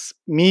PS,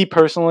 me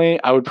personally,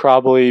 I would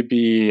probably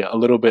be a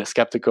little bit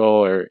skeptical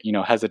or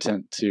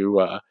hesitant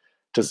to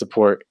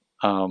support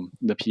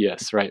the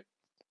PS, right?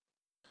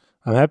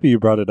 I'm happy you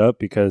brought it up,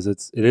 because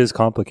it is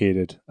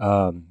complicated.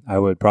 I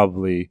would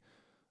probably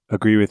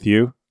agree with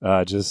you,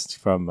 just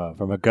from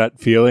a gut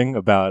feeling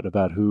about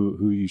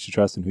who you should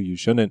trust and who you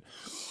shouldn't.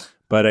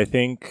 But I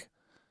think,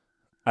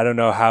 I don't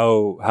know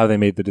how they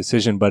made the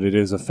decision, but it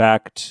is a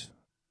fact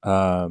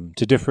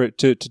to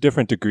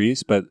different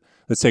degrees. But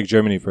let's take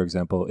Germany, for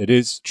example. It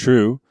is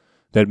true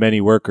that many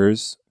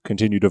workers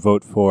continue to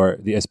vote for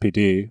the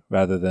SPD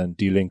rather than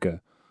Die Linke,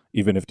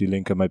 even if Die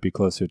Linke might be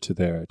closer to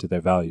their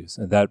values,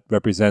 and that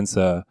represents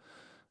a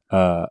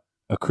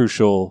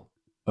crucial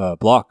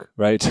block,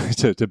 right,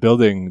 to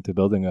building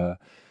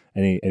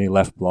any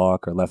left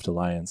bloc or left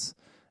alliance.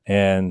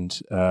 And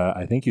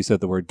I think you said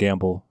the word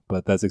gamble,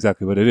 but that's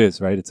exactly what it is,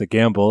 right? It's a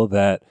gamble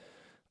that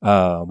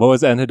what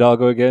was Anne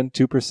Hidalgo again?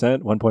 2%,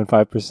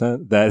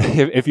 1.5%. That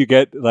if you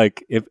get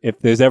like if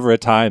there's ever a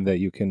time that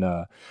you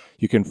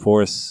can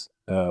force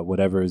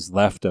whatever is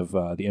left of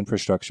the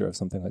infrastructure of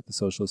something like the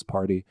Socialist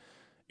Party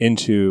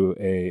into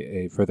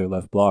a further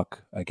left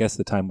bloc, I guess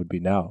the time would be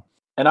now.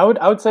 And I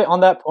would say on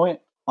that point,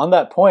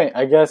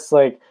 I guess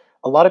like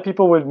a lot of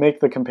people would make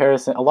the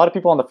comparison. A lot of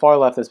people on the far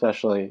left,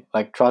 especially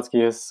like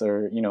Trotskyists,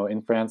 or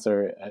in France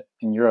or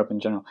in Europe in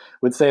general,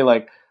 would say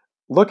like,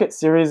 look at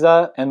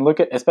Syriza and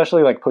look at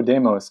especially like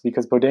Podemos,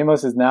 because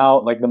Podemos is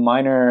now like the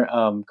minor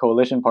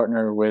coalition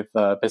partner with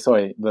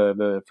PSOE,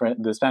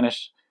 the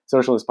Spanish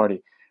Socialist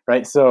Party,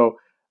 right? So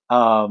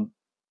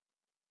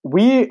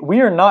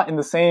we are not in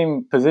the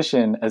same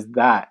position as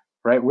that,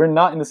 right? We're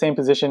not in the same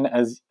position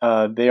as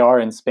they are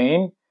in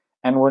Spain,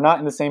 and we're not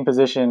in the same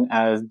position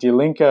as Die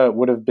Linke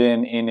would have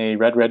been in a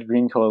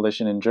red-red-green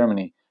coalition in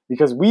Germany,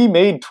 because we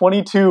made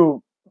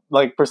 22%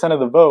 of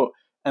the vote,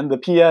 and the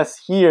PS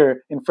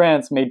here in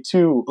France made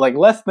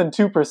less than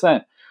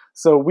 2%.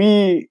 So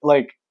we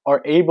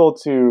are able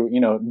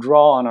to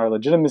draw on our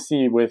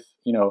legitimacy with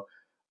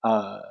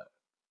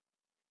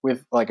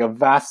like a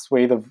vast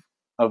swathe of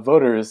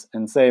voters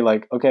and say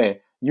like,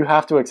 okay, you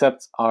have to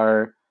accept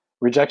our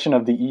rejection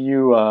of the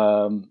EU,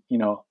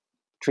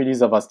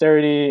 treaties of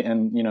austerity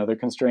and the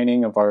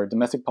constraining of our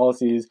domestic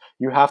policies.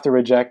 You have to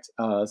reject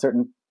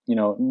certain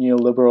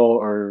neoliberal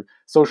or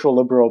social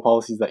liberal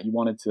policies that you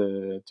wanted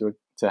to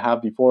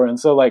have before. And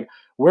so like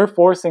we're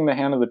forcing the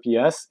hand of the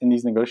PS in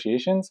these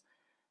negotiations,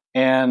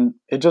 and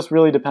it just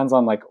really depends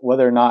on like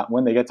whether or not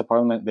when they get to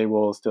parliament they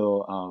will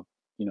still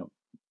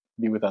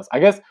be with us. I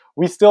guess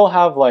we still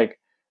have like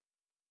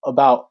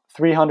about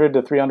 300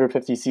 to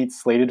 350 seats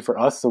slated for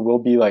us, so we'll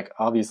be like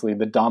obviously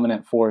the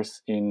dominant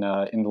force in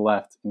the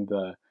left in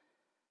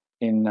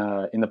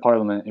the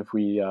parliament if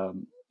we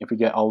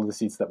get all of the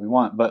seats that we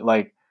want. But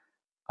like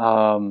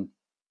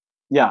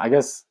I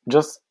guess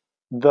just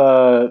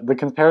the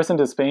comparison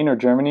to Spain or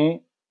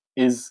Germany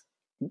is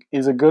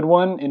a good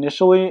one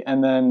initially,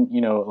 and then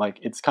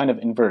it's kind of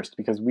inversed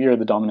because we are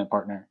the dominant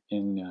partner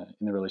in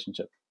the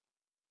relationship.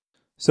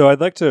 So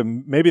I'd like to,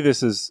 maybe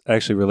this is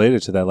actually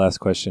related to that last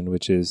question,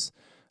 which is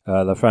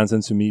La France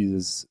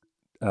Insoumise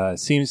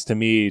seems to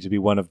me to be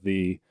one of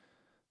the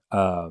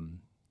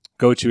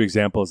go-to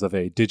examples of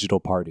a digital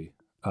party.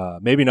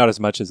 Maybe not as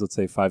much as, let's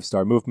say, Five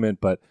Star Movement,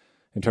 but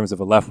in terms of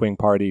a left-wing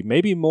party,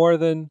 maybe more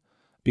than,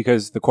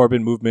 because the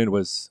Corbyn movement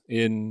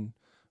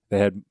they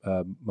had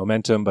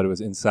momentum, but it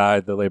was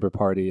inside the Labour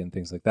Party and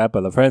things like that.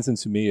 But La France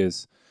Insoumise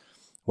is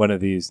one of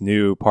these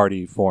new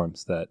party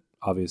forms that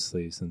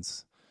obviously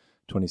since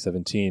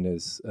 2017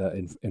 is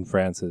in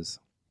France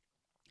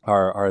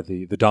are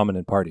the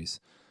dominant parties,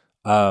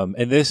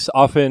 and this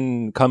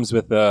often comes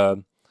with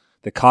the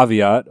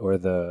caveat or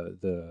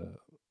the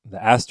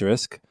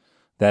asterisk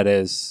that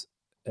is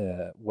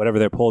whatever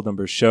their poll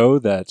numbers show,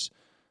 that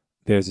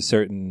there's a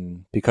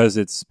certain, because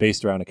it's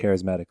based around a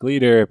charismatic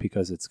leader,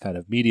 because it's kind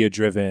of media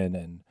driven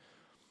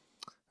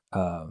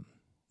and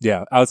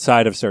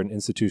outside of certain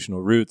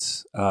institutional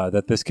roots,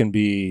 that this can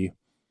be,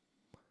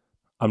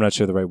 I'm not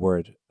sure the right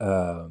word,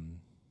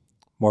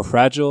 more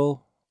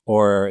fragile,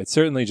 or it's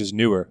certainly just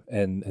newer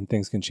and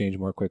things can change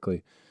more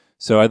quickly.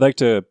 So I'd like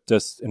to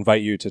just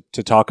invite you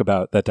to talk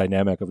about that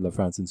dynamic of La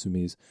France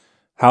Insoumise.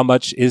 How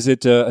much is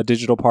it a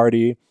digital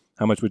party?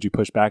 How much would you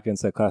push back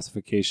against that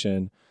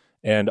classification?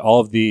 And all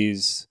of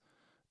these,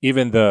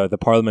 even the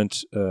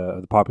Parliament,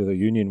 the Popular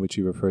Union, which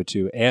you referred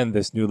to, and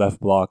this new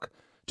left bloc,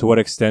 to what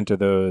extent are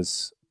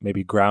those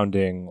maybe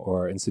grounding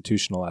or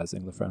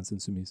institutionalizing La France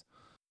Insoumise?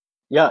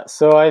 Yeah,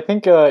 so I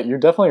think you're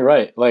definitely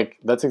right. Like,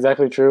 that's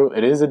exactly true.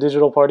 It is a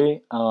digital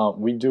party.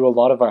 We do a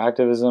lot of our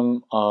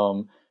activism,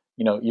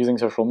 using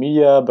social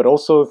media, but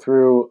also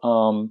through,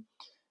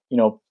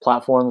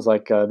 platforms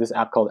like this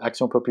app called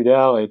Action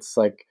Populaire. It's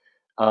like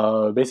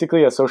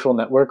basically a social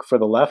network for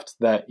the left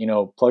that,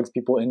 plugs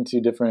people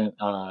into different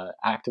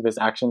activist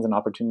actions and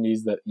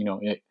opportunities that,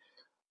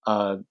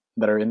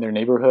 that are in their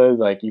neighborhood.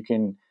 Like, you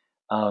can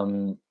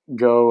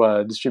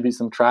go distribute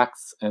some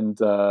tracts and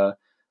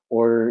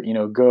or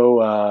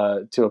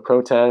go to a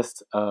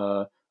protest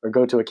or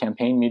go to a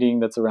campaign meeting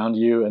that's around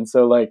you. And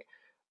so like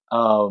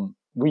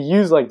we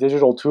use like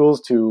digital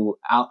tools to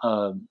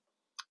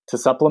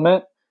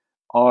supplement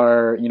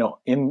our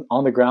in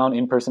on the ground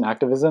in-person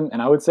activism. And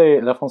I would say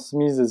La France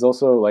Insoumise is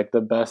also like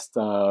the best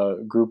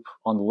group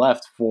on the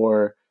left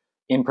for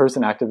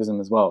in-person activism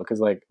as well, because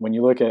like when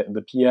you look at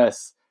the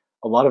PS,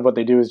 a lot of what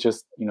they do is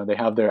just they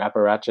have their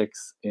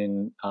apparatchiks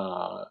in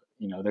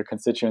their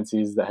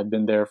constituencies that had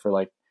been there for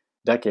like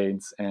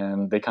decades,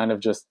 and they kind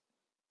of just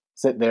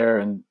sit there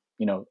and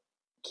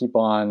keep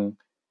on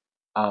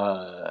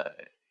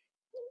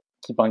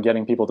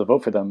getting people to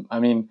vote for them. I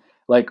mean,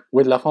 like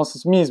with La France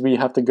Insoumise, we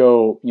have to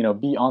go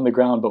be on the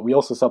ground, but we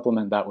also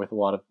supplement that with a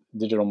lot of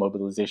digital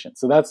mobilization.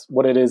 So that's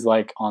what it is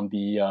like on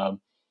the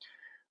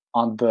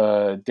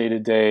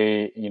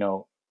day-to-day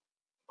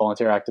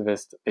volunteer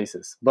activist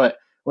basis. But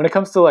when it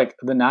comes to like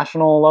the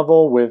national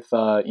level with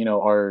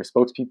our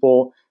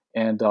spokespeople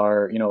and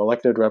our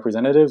elected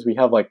representatives. We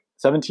have like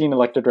 17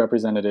 elected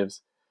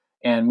representatives,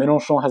 and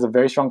Mélenchon has a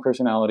very strong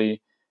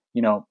personality.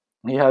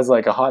 He has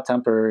like a hot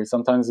temper.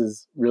 Sometimes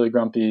is really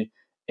grumpy,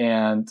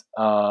 and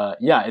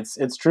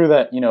it's true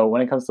that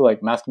when it comes to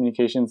like mass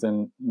communications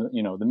and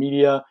the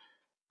media,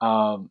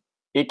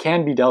 it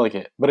can be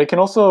delicate, but it can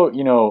also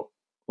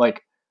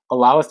like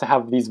allow us to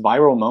have these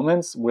viral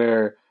moments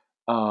where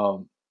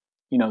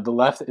the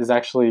left is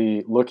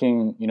actually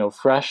looking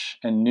fresh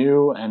and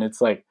new, and it's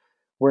like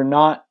we're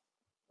not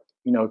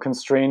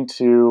constrained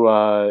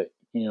to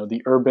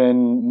the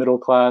urban middle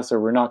class, or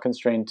we're not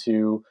constrained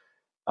to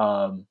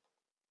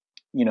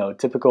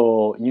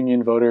typical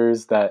union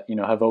voters that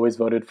have always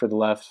voted for the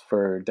left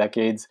for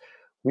decades.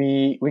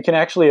 We can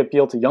actually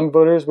appeal to young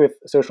voters with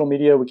social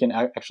media. We can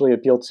actually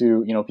appeal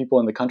to people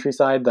in the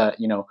countryside that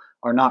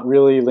are not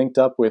really linked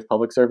up with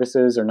public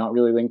services, or not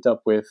really linked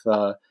up with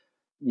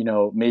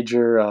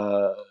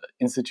major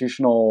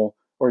institutional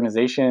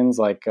organizations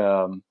like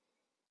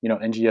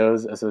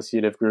NGOs,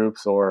 associative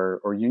groups,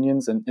 or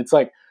unions. And it's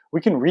like we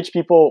can reach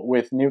people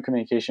with new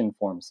communication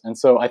forms. And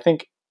so I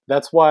think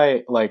that's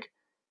why like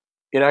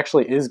it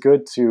actually is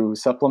good to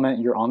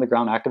supplement your on the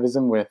ground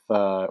activism with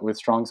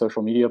strong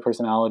social media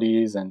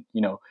personalities, and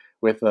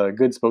with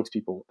good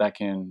spokespeople that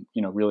can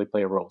really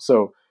play a role.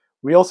 So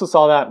we also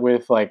saw that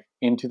with like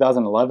in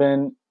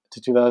 2011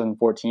 to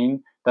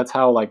 2014. That's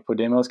how like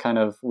Podemos kind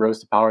of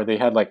rose to power. They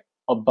had like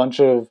a bunch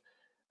of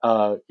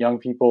young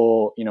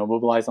people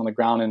mobilized on the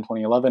ground in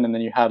 2011, and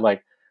then you had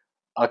like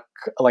a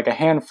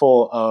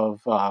handful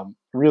of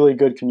really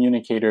good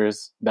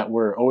communicators that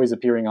were always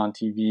appearing on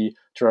TV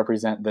to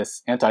represent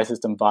this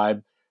anti-system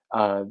vibe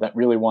that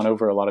really won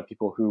over a lot of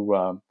people who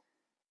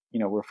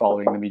were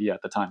following the media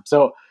at the time.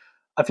 So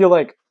I feel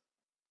like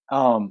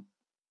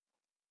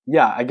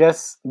I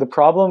guess the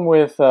problem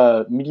with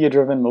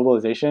media-driven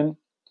mobilization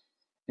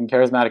and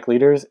charismatic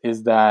leaders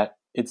is that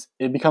it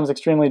becomes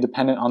extremely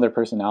dependent on their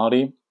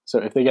personality. So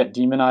if they get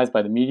demonized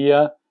by the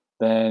media,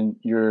 then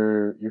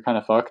you're kind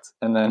of fucked.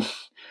 And then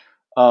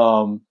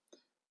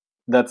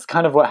that's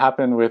kind of what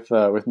happened with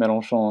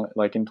Mélenchon,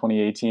 like in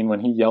 2018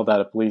 when he yelled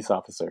at a police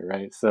officer,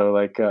 right? So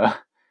like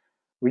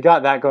we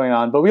got that going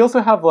on, but we also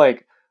have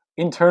like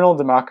internal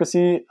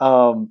democracy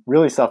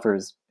really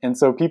suffers, and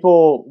so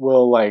people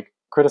will like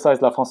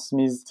criticize La France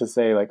Insoumise to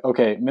say like,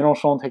 okay,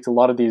 Mélenchon takes a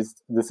lot of these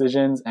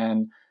decisions,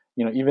 and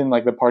even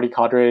like the party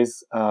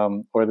cadres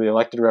or the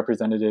elected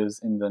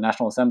representatives in the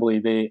National Assembly,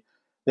 they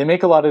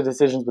make a lot of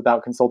decisions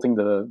without consulting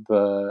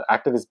the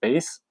activist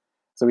base.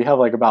 So we have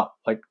like about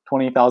like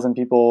 20,000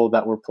 people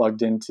that were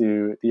plugged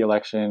into the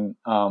election,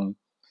 doing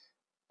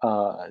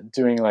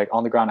like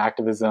on the ground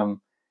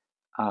activism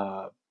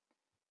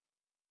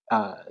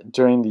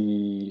during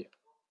the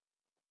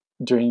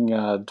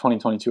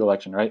 2022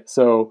 election, right?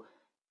 So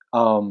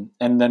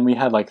and then we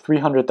had like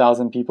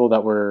 300,000 people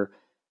that were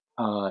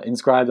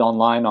inscribed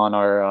online on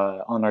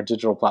our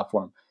digital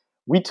platform.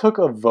 We took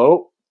a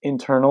vote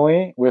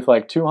internally with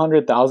like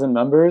 200,000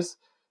 members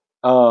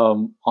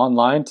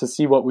online to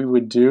see what we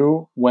would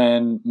do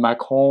when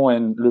Macron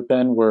and Le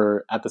Pen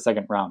were at the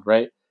second round,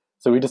 right?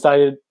 So we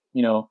decided,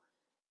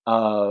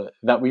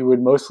 that we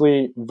would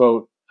mostly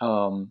vote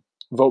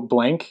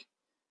blank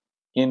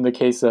in the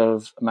case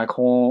of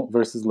Macron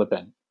versus Le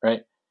Pen,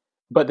 right?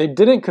 But they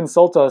didn't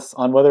consult us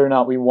on whether or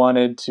not we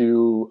wanted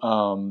to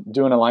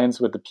do an alliance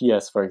with the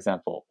PS, for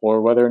example, or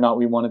whether or not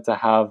we wanted to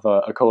have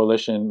a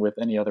coalition with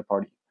any other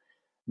party.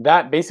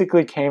 That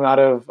basically came out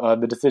of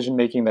the decision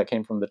making that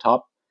came from the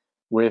top,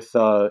 with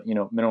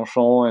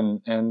Mélenchon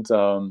and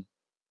a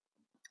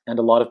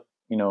lot of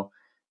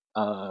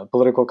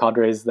political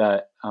cadres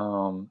that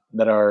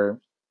are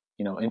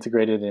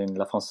integrated in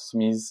La France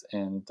Insoumise,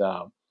 and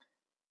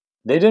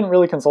they didn't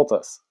really consult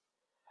us.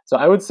 So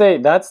I would say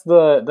that's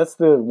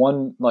the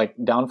one like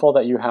downfall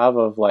that you have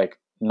of like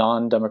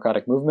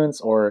non-democratic movements,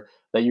 or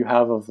that you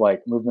have of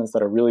like movements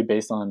that are really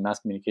based on mass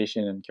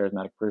communication and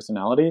charismatic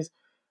personalities.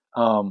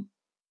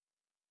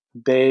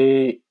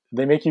 They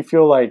make you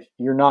feel like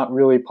you're not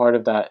really part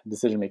of that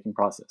decision-making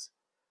process.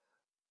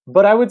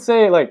 But I would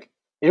say like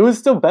it was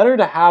still better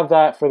to have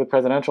that for the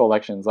presidential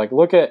elections. Like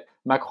look at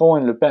Macron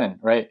and Le Pen,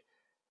 right?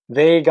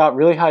 They got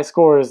really high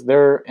scores.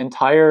 Their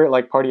entire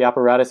like party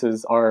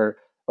apparatuses are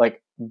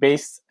like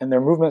based, and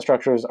their movement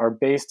structures are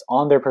based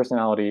on their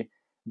personality,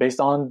 based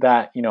on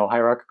that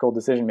hierarchical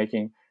decision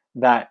making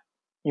that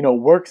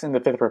works in the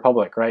Fifth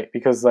Republic, right?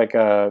 Because like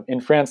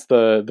in France,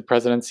 the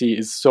presidency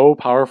is so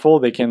powerful,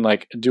 they can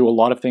like do a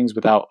lot of things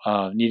without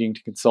needing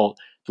to consult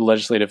the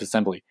legislative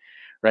assembly,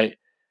 right?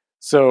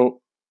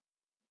 So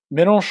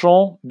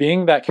Mélenchon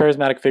being that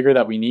charismatic figure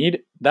that we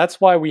need,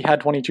 that's why we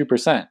had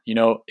 22%.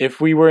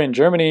 If we were in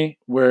Germany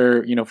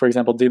where, for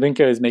example, Die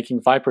Linke is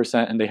making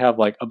 5% and they have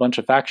like a bunch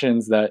of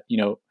factions that,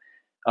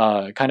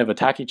 kind of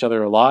attack each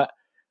other a lot,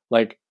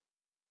 like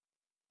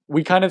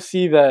we kind of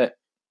see that,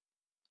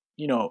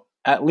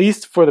 at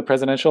least for the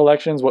presidential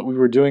elections, what we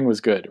were doing was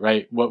good,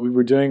 right? What we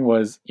were doing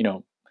was,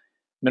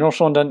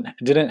 Mélenchon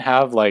didn't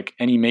have like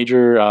any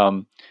major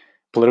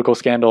political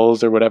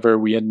scandals or whatever.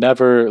 We had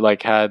never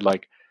like had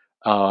like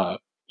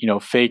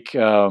fake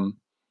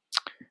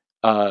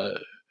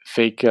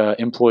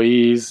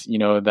employees,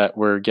 that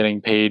were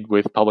getting paid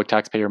with public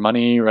taxpayer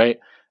money, right?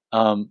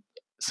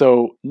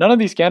 So none of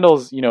these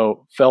scandals,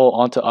 fell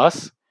onto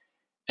us.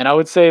 And I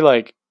would say,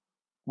 like,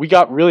 we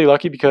got really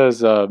lucky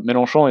because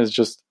Mélenchon is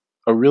just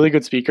a really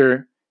good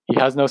speaker. He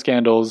has no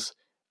scandals.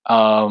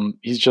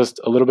 He's just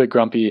a little bit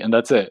grumpy, and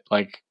that's it.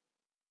 Like,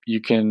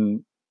 you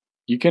can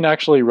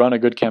actually run a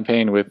good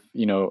campaign with,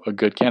 a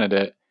good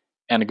candidate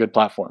and a good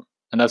platform.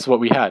 And that's what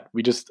we had.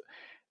 We just,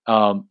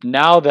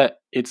 now that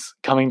it's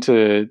coming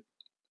time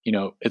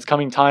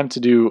to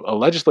do a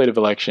legislative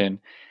election,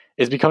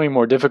 it's becoming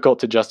more difficult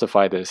to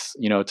justify this,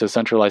 to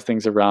centralize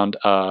things around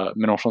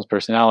Mélenchon's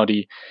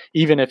personality,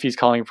 even if he's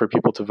calling for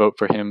people to vote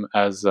for him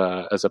as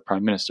a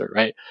prime minister,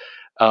 right?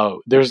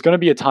 There's going to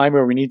be a time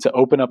where we need to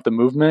open up the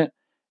movement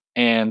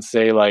and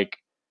say, like,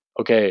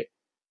 okay,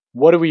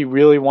 what do we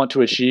really want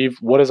to achieve?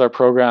 What is our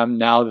program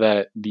now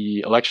that the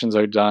elections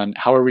are done?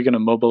 How are we going to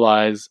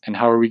mobilize, and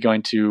how are we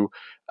going to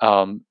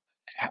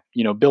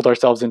build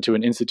ourselves into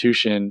an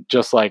institution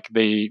just like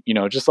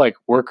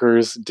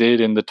workers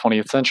did in the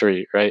 20th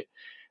century, right?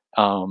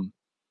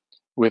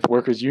 With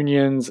workers'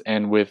 unions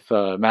and with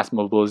mass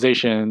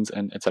mobilizations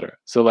and etc.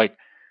 So, like,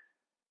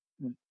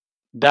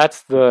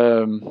 that's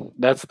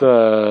the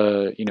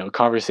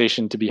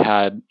conversation to be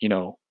had,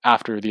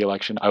 after the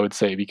election, I would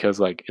say, because,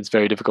 like, it's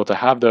very difficult to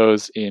have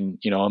those in,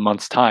 a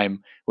month's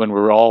time when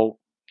we're all,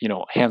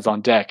 hands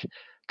on deck,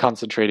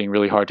 concentrating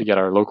really hard to get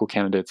our local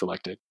candidates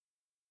elected.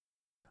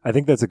 I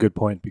think that's a good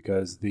point,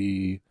 because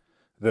the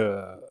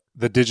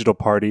digital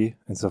party,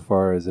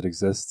 insofar as it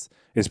exists,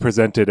 is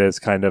presented as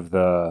kind of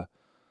the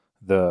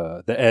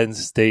end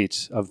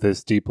state of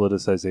this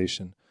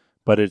depoliticization.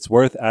 But it's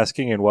worth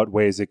asking in what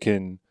ways it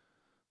can,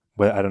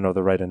 well, I don't know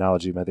the right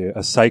analogy, maybe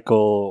a cycle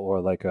or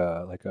like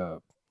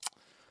a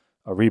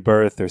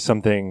rebirth or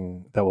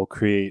something that will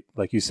create,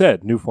 like you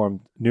said, new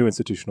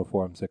institutional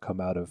forms that come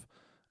out of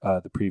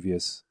the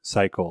previous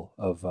cycle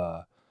of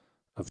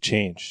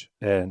change.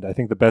 And I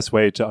think the best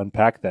way to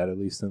unpack that, at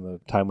least in the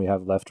time we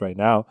have left right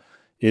now,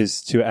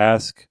 is to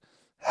ask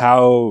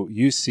how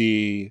you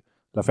see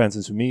La France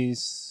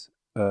Insoumise,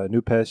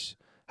 NUPES,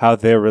 how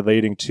they will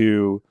relate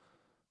to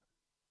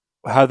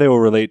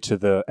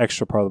the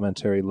extra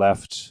parliamentary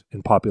left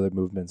and popular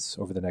movements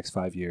over the next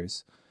 5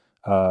 years.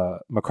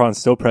 Macron's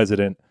still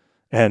president,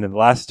 and in the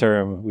last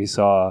term, we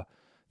saw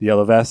the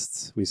Yellow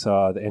Vests, we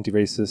saw the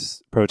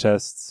anti-racist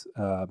protests,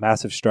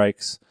 massive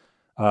strikes.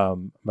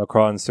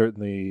 Macron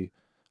certainly,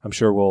 I'm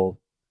sure, will,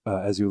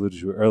 as you alluded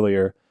to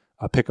earlier,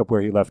 pick up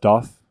where he left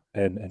off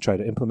and try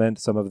to implement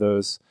some of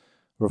those,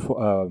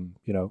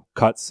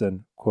 cuts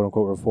and quote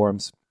unquote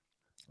reforms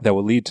that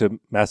will lead to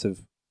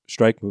massive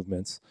strike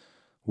movements.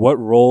 What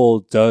role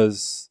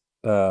does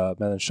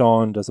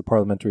Mélenchon, does the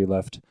parliamentary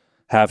left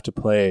have to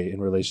play in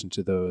relation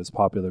to those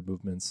popular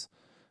movements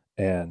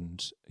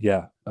and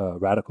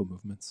radical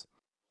movements?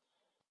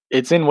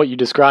 It's in what you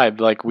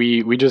described. Like,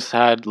 we just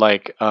had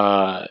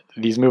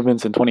these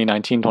movements in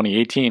 2019,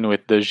 2018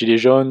 with the Gilets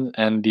jaunes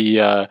and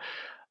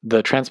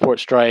the transport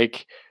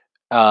strike,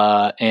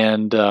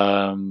 and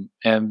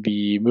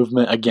the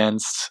movement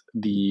against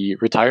the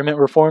retirement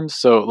reforms.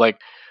 So,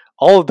 like,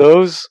 all of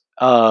those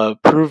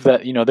prove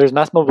that, there's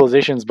mass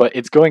mobilizations, but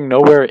it's going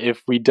nowhere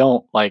if we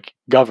don't, like,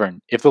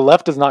 govern. If the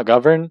left does not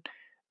govern,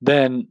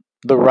 then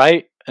the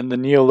right and the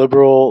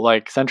neoliberal,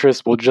 like,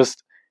 centrists will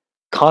just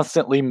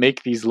constantly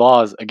make these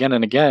laws again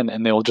and again,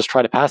 and they will just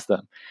try to pass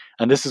them.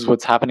 And this is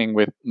what's happening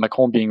with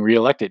Macron being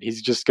reelected.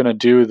 He's just going to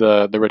do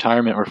the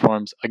retirement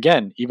reforms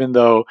again, even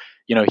though,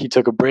 he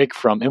took a break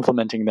from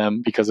implementing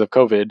them because of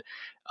COVID,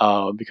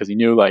 because he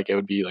knew, like, it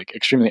would be, like,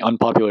 extremely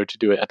unpopular to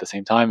do it at the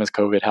same time as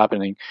COVID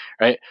happening,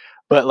 right?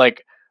 But,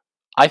 like,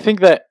 I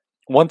think that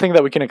one thing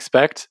that we can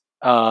expect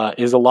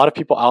is a lot of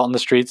people out on the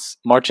streets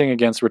marching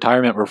against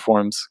retirement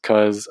reforms,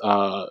 because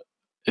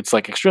it's,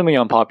 like, extremely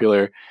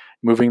unpopular,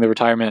 moving the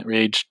retirement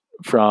age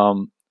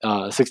from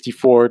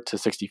 64 to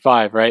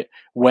 65, right?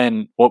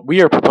 When what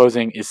we are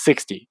proposing is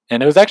 60.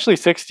 And it was actually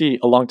 60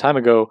 a long time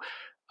ago,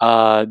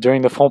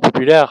 during the Front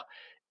Populaire.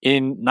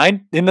 In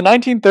the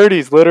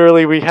 1930s,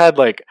 literally, we had,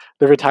 like,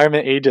 the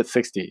retirement age at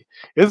 60.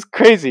 It was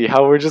crazy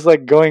how we're just,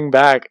 like, going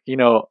back,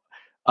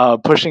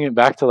 pushing it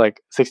back to,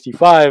 like,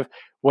 65,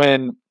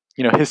 when,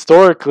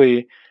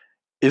 historically,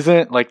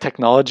 isn't, like,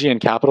 technology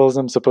and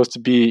capitalism supposed to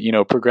be,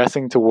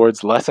 progressing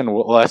towards less and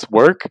less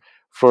work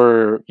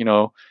for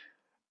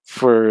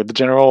the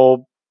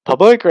general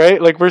public,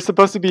 right? Like, we're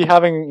supposed to be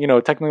having,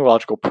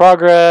 technological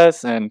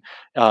progress and,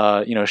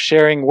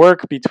 sharing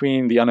work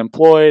between the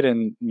unemployed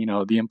and,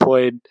 the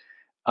employed,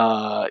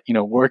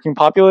 working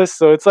populace.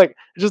 So it's like,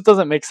 it just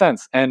doesn't make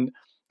sense. And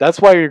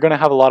that's why you're going to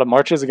have a lot of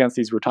marches against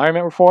these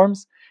retirement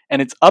reforms. And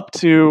it's up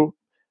to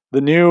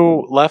the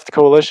new left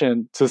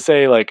coalition to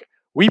say, like,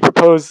 we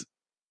propose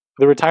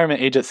the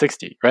retirement age at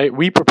 60, right?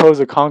 We propose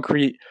a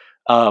concrete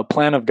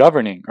plan of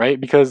governing, right?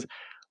 Because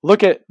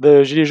look at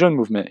the Gilets jaunes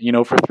movement.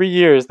 For 3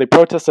 years, they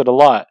protested a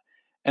lot.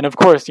 And of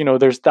course,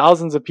 there's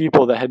thousands of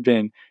people that had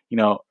been,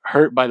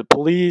 hurt by the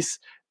police,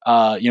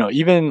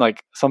 even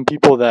like some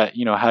people that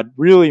had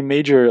really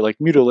major like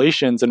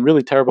mutilations and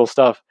really terrible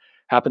stuff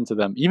happen to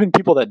them. Even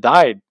people that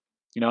died.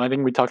 I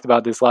think we talked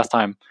about this last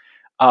time.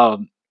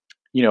 Um,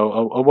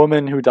 a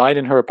woman who died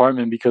in her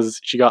apartment because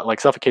she got like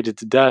suffocated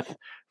to death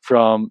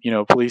from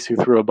police who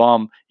threw a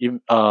bomb, who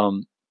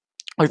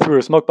threw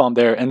a smoke bomb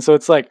there. And so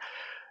it's like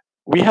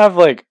we have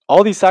like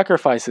all these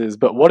sacrifices,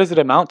 but what does it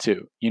amount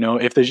to?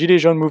 If the Gilets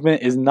Jaunes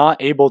movement is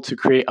not able to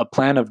create a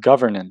plan of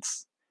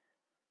governance,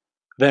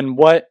 then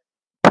what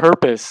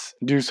purpose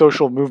do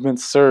social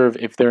movements serve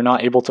if they're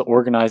not able to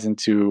organize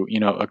into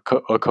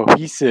a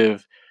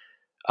cohesive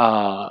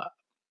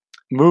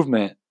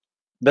movement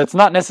that's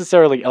not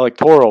necessarily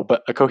electoral,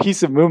 but a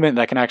cohesive movement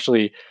that can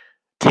actually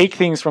take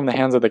things from the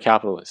hands of the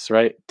capitalists,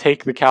 right?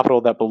 Take the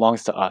capital that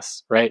belongs to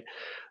us, right?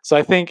 So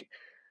I think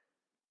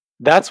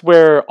that's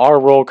where our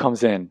role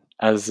comes in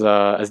as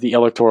the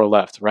electoral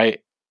left,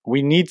 right?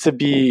 We need to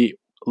be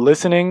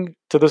listening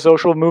to the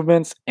social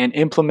movements and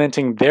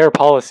implementing their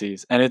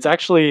policies. And it's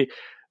actually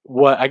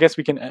what I guess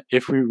we can,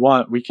 if we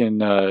want, we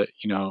can,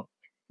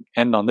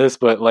 end on this.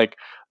 But like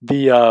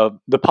the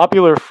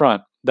Popular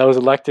Front that was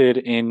elected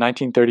in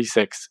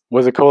 1936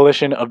 was a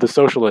coalition of the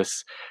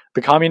socialists,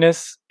 the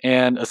communists,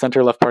 and a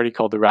center-left party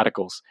called the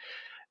Radicals.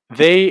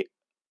 They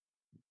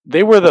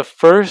were the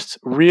first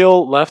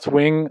real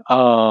left-wing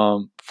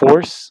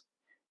force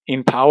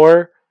in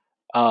power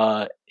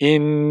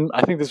in,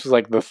 I think this was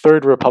like the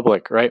Third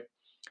Republic, right?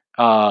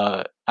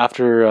 After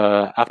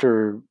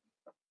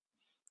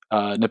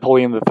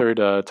Napoleon III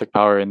took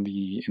power in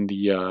the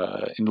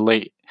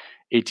late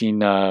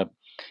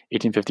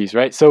 1850s,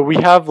 right? So we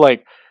have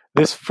like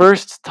this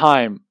first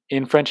time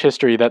in French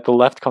history that the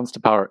left comes to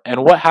power.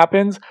 And what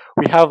happens?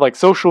 We have like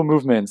social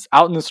movements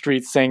out in the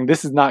streets saying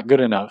this is not good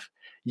enough.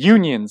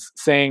 Unions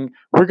saying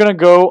we're gonna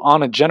go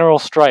on a general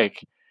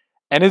strike.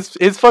 And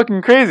it's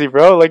fucking crazy,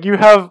 bro. Like you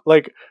have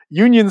like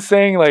unions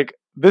saying like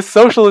this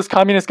socialist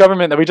communist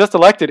government that we just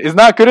elected is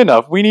not good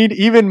enough. We need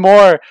even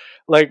more,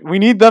 like we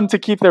need them to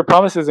keep their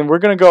promises, and we're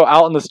gonna go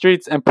out in the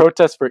streets and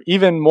protest for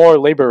even more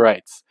labor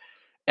rights.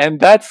 And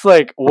that's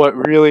like what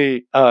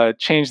really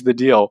changed the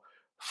deal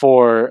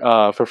for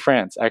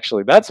France.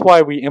 Actually, that's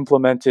why we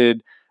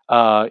implemented,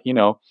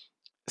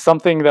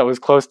 something that was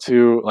close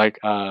to like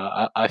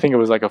I think it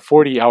was like a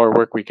 40-hour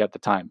work week at the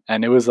time,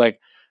 and it was like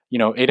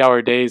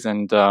 8-hour days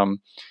and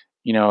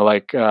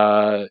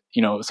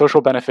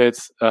social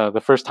benefits.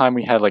 The first time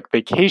we had like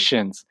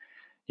vacations,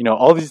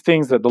 all these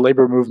things that the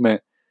labor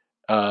movement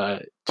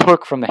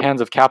took from the hands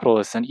of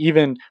capitalists and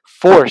even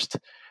forced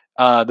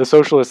the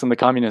socialists and the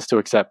communists to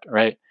accept,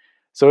 right?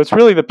 So it's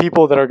really the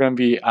people that are going to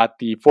be at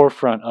the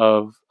forefront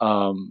of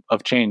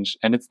change,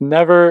 and it's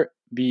never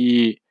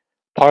the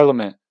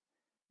parliament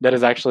that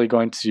is actually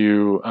going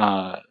to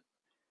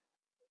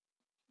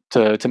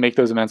make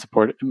those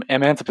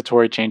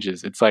emancipatory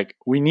changes. It's like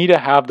we need to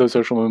have those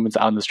social movements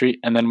out in the street,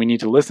 and then we need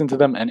to listen to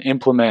them and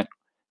implement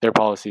their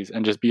policies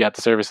and just be at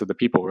the service of the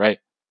people, right?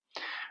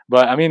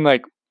 But I mean,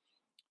 like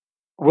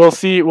we'll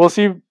see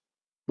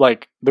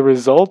like the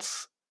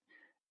results,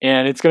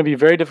 and it's going to be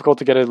very difficult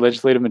to get a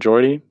legislative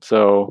majority.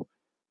 So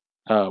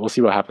we'll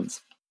see what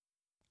happens.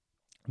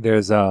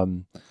 There's a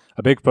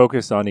big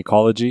focus on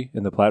ecology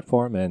in the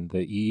platform, and the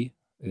E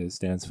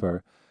stands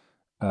for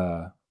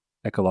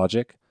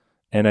ecologic.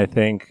 And I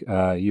think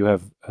you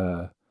have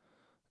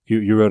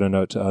you wrote a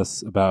note to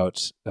us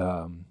about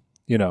there's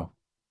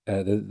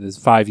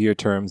 5-year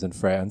terms in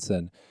France,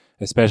 and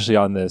especially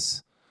on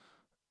this,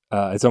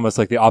 it's almost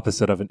like the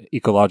opposite of an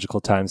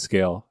ecological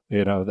timescale.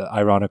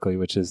 Ironically,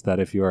 which is that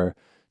if you're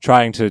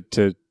trying to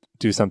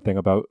do something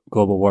about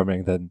global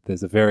warming, then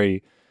there's a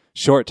very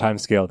short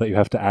timescale that you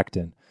have to act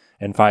in,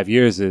 and 5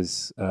 years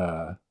is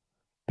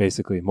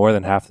basically more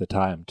than half the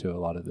time to a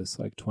lot of this,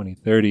 like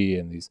 2030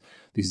 and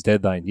these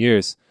deadline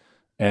years.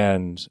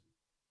 And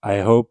I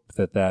hope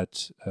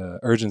that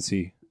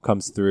urgency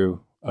comes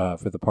through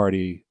for the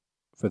party,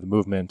 for the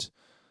movement,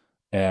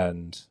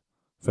 and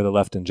for the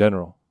left in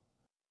general.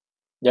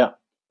 Yeah.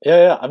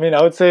 I mean,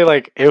 I would say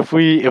like if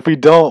we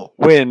don't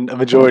win a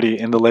majority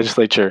in the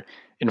legislature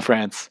in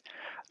France,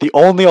 the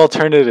only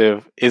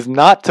alternative is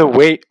not to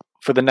wait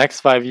for the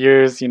next 5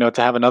 years, to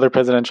have another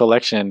presidential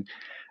election.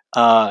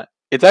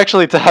 It's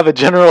actually to have a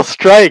general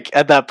strike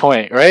at that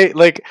point, right?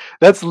 Like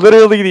that's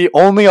literally the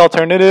only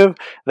alternative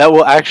that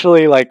will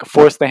actually like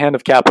force the hand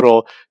of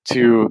capital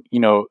to,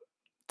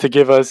 to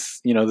give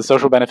us, the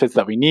social benefits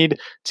that we need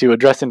to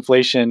address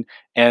inflation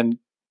and,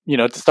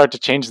 to start to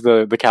change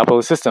the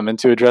capitalist system and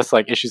to address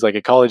like issues like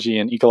ecology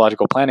and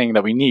ecological planning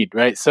that we need,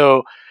 right?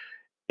 So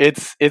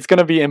it's going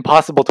to be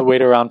impossible to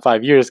wait around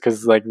 5 years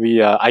because like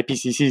the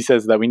IPCC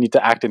says that we need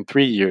to act in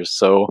 3 years.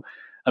 So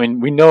I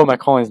mean, we know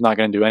Macron is not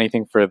going to do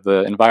anything for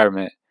the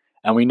environment,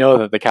 and we know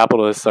that the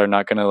capitalists are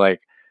not going to like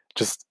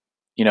just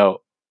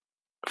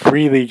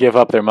freely give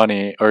up their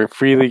money or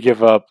freely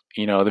give up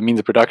the means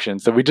of production.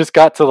 So we just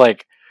got to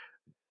like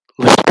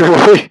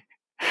literally,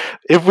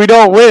 if we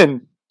don't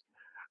win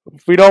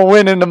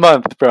in a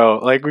month, bro,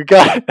 like we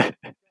got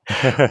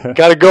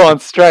to go on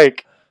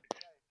strike.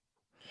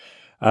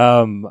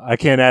 I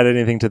can't add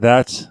anything to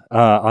that.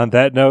 On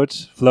that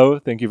note, Flo,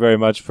 thank you very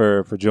much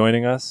for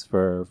joining us,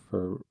 for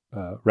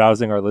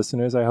rousing our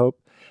listeners, I hope.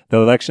 The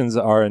elections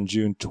are on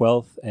June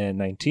 12th and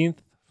 19th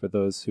for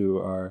those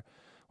who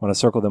want to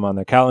circle them on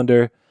their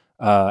calendar.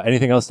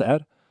 Anything else to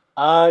add?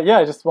 Yeah,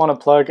 I just want to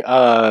plug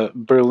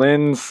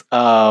Berlin's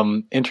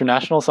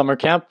international summer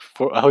camp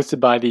hosted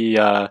by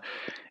the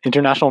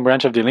international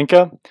branch of Die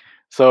Linke.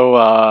 So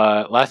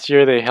last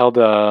year they held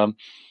a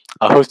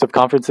host of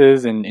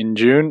conferences in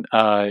June.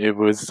 It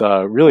was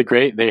really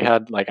great. They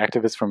had like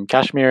activists from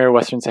Kashmir,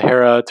 Western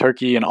Sahara,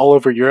 Turkey, and all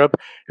over Europe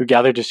who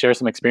gathered to share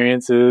some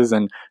experiences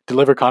and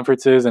deliver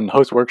conferences and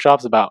host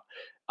workshops about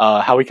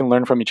how we can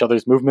learn from each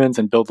other's movements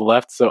and build the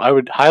left. So I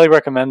would highly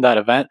recommend that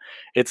event.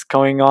 It's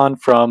going on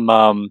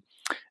from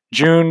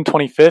June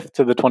 25th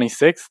to the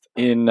 26th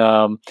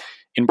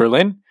in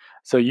Berlin.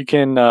 So you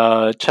can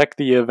check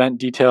the event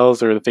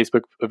details or the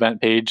Facebook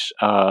event page,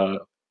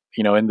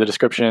 in the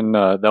description.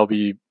 They'll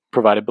be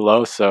provided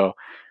below. So,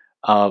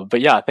 but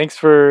yeah, thanks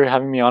for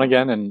having me on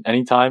again. And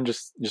anytime,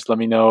 just let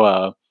me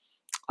know.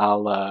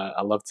 I'll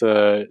love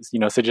to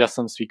suggest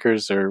some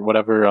speakers or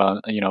whatever.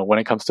 When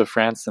it comes to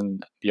France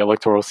and the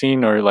electoral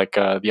scene or like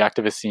the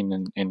activist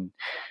scene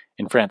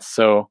in France.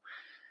 So,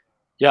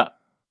 yeah.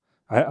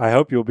 I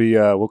hope you'll be.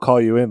 We'll call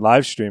you in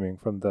live streaming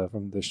from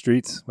the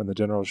streets when the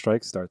general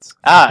strike starts.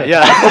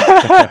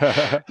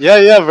 Yeah,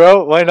 yeah,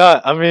 bro. Why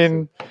not? I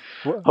mean,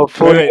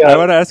 hopefully. Wait, I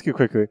want to ask you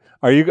quickly.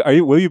 Are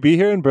you? Will you be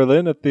here in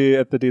Berlin at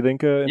the Die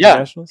Linke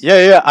Internationals?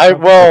 Yeah.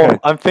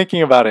 I'm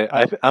thinking about it.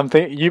 I'm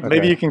thinking.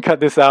 Maybe you can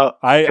cut this out.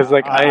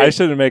 I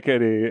shouldn't make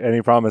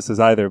any promises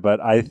either, but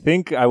I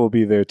think I will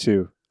be there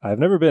too. I've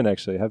never been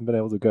actually. I haven't been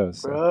able to go.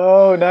 So.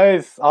 Oh,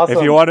 nice, awesome.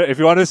 If you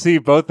want to see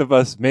both of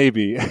us,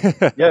 maybe.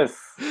 Yes.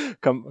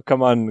 Come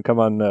on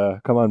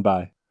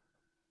by.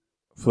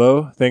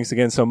 Flo, thanks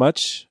again so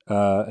much,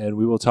 and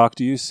we will talk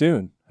to you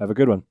soon. Have a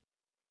good one.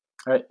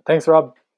 All right. Thanks, Rob.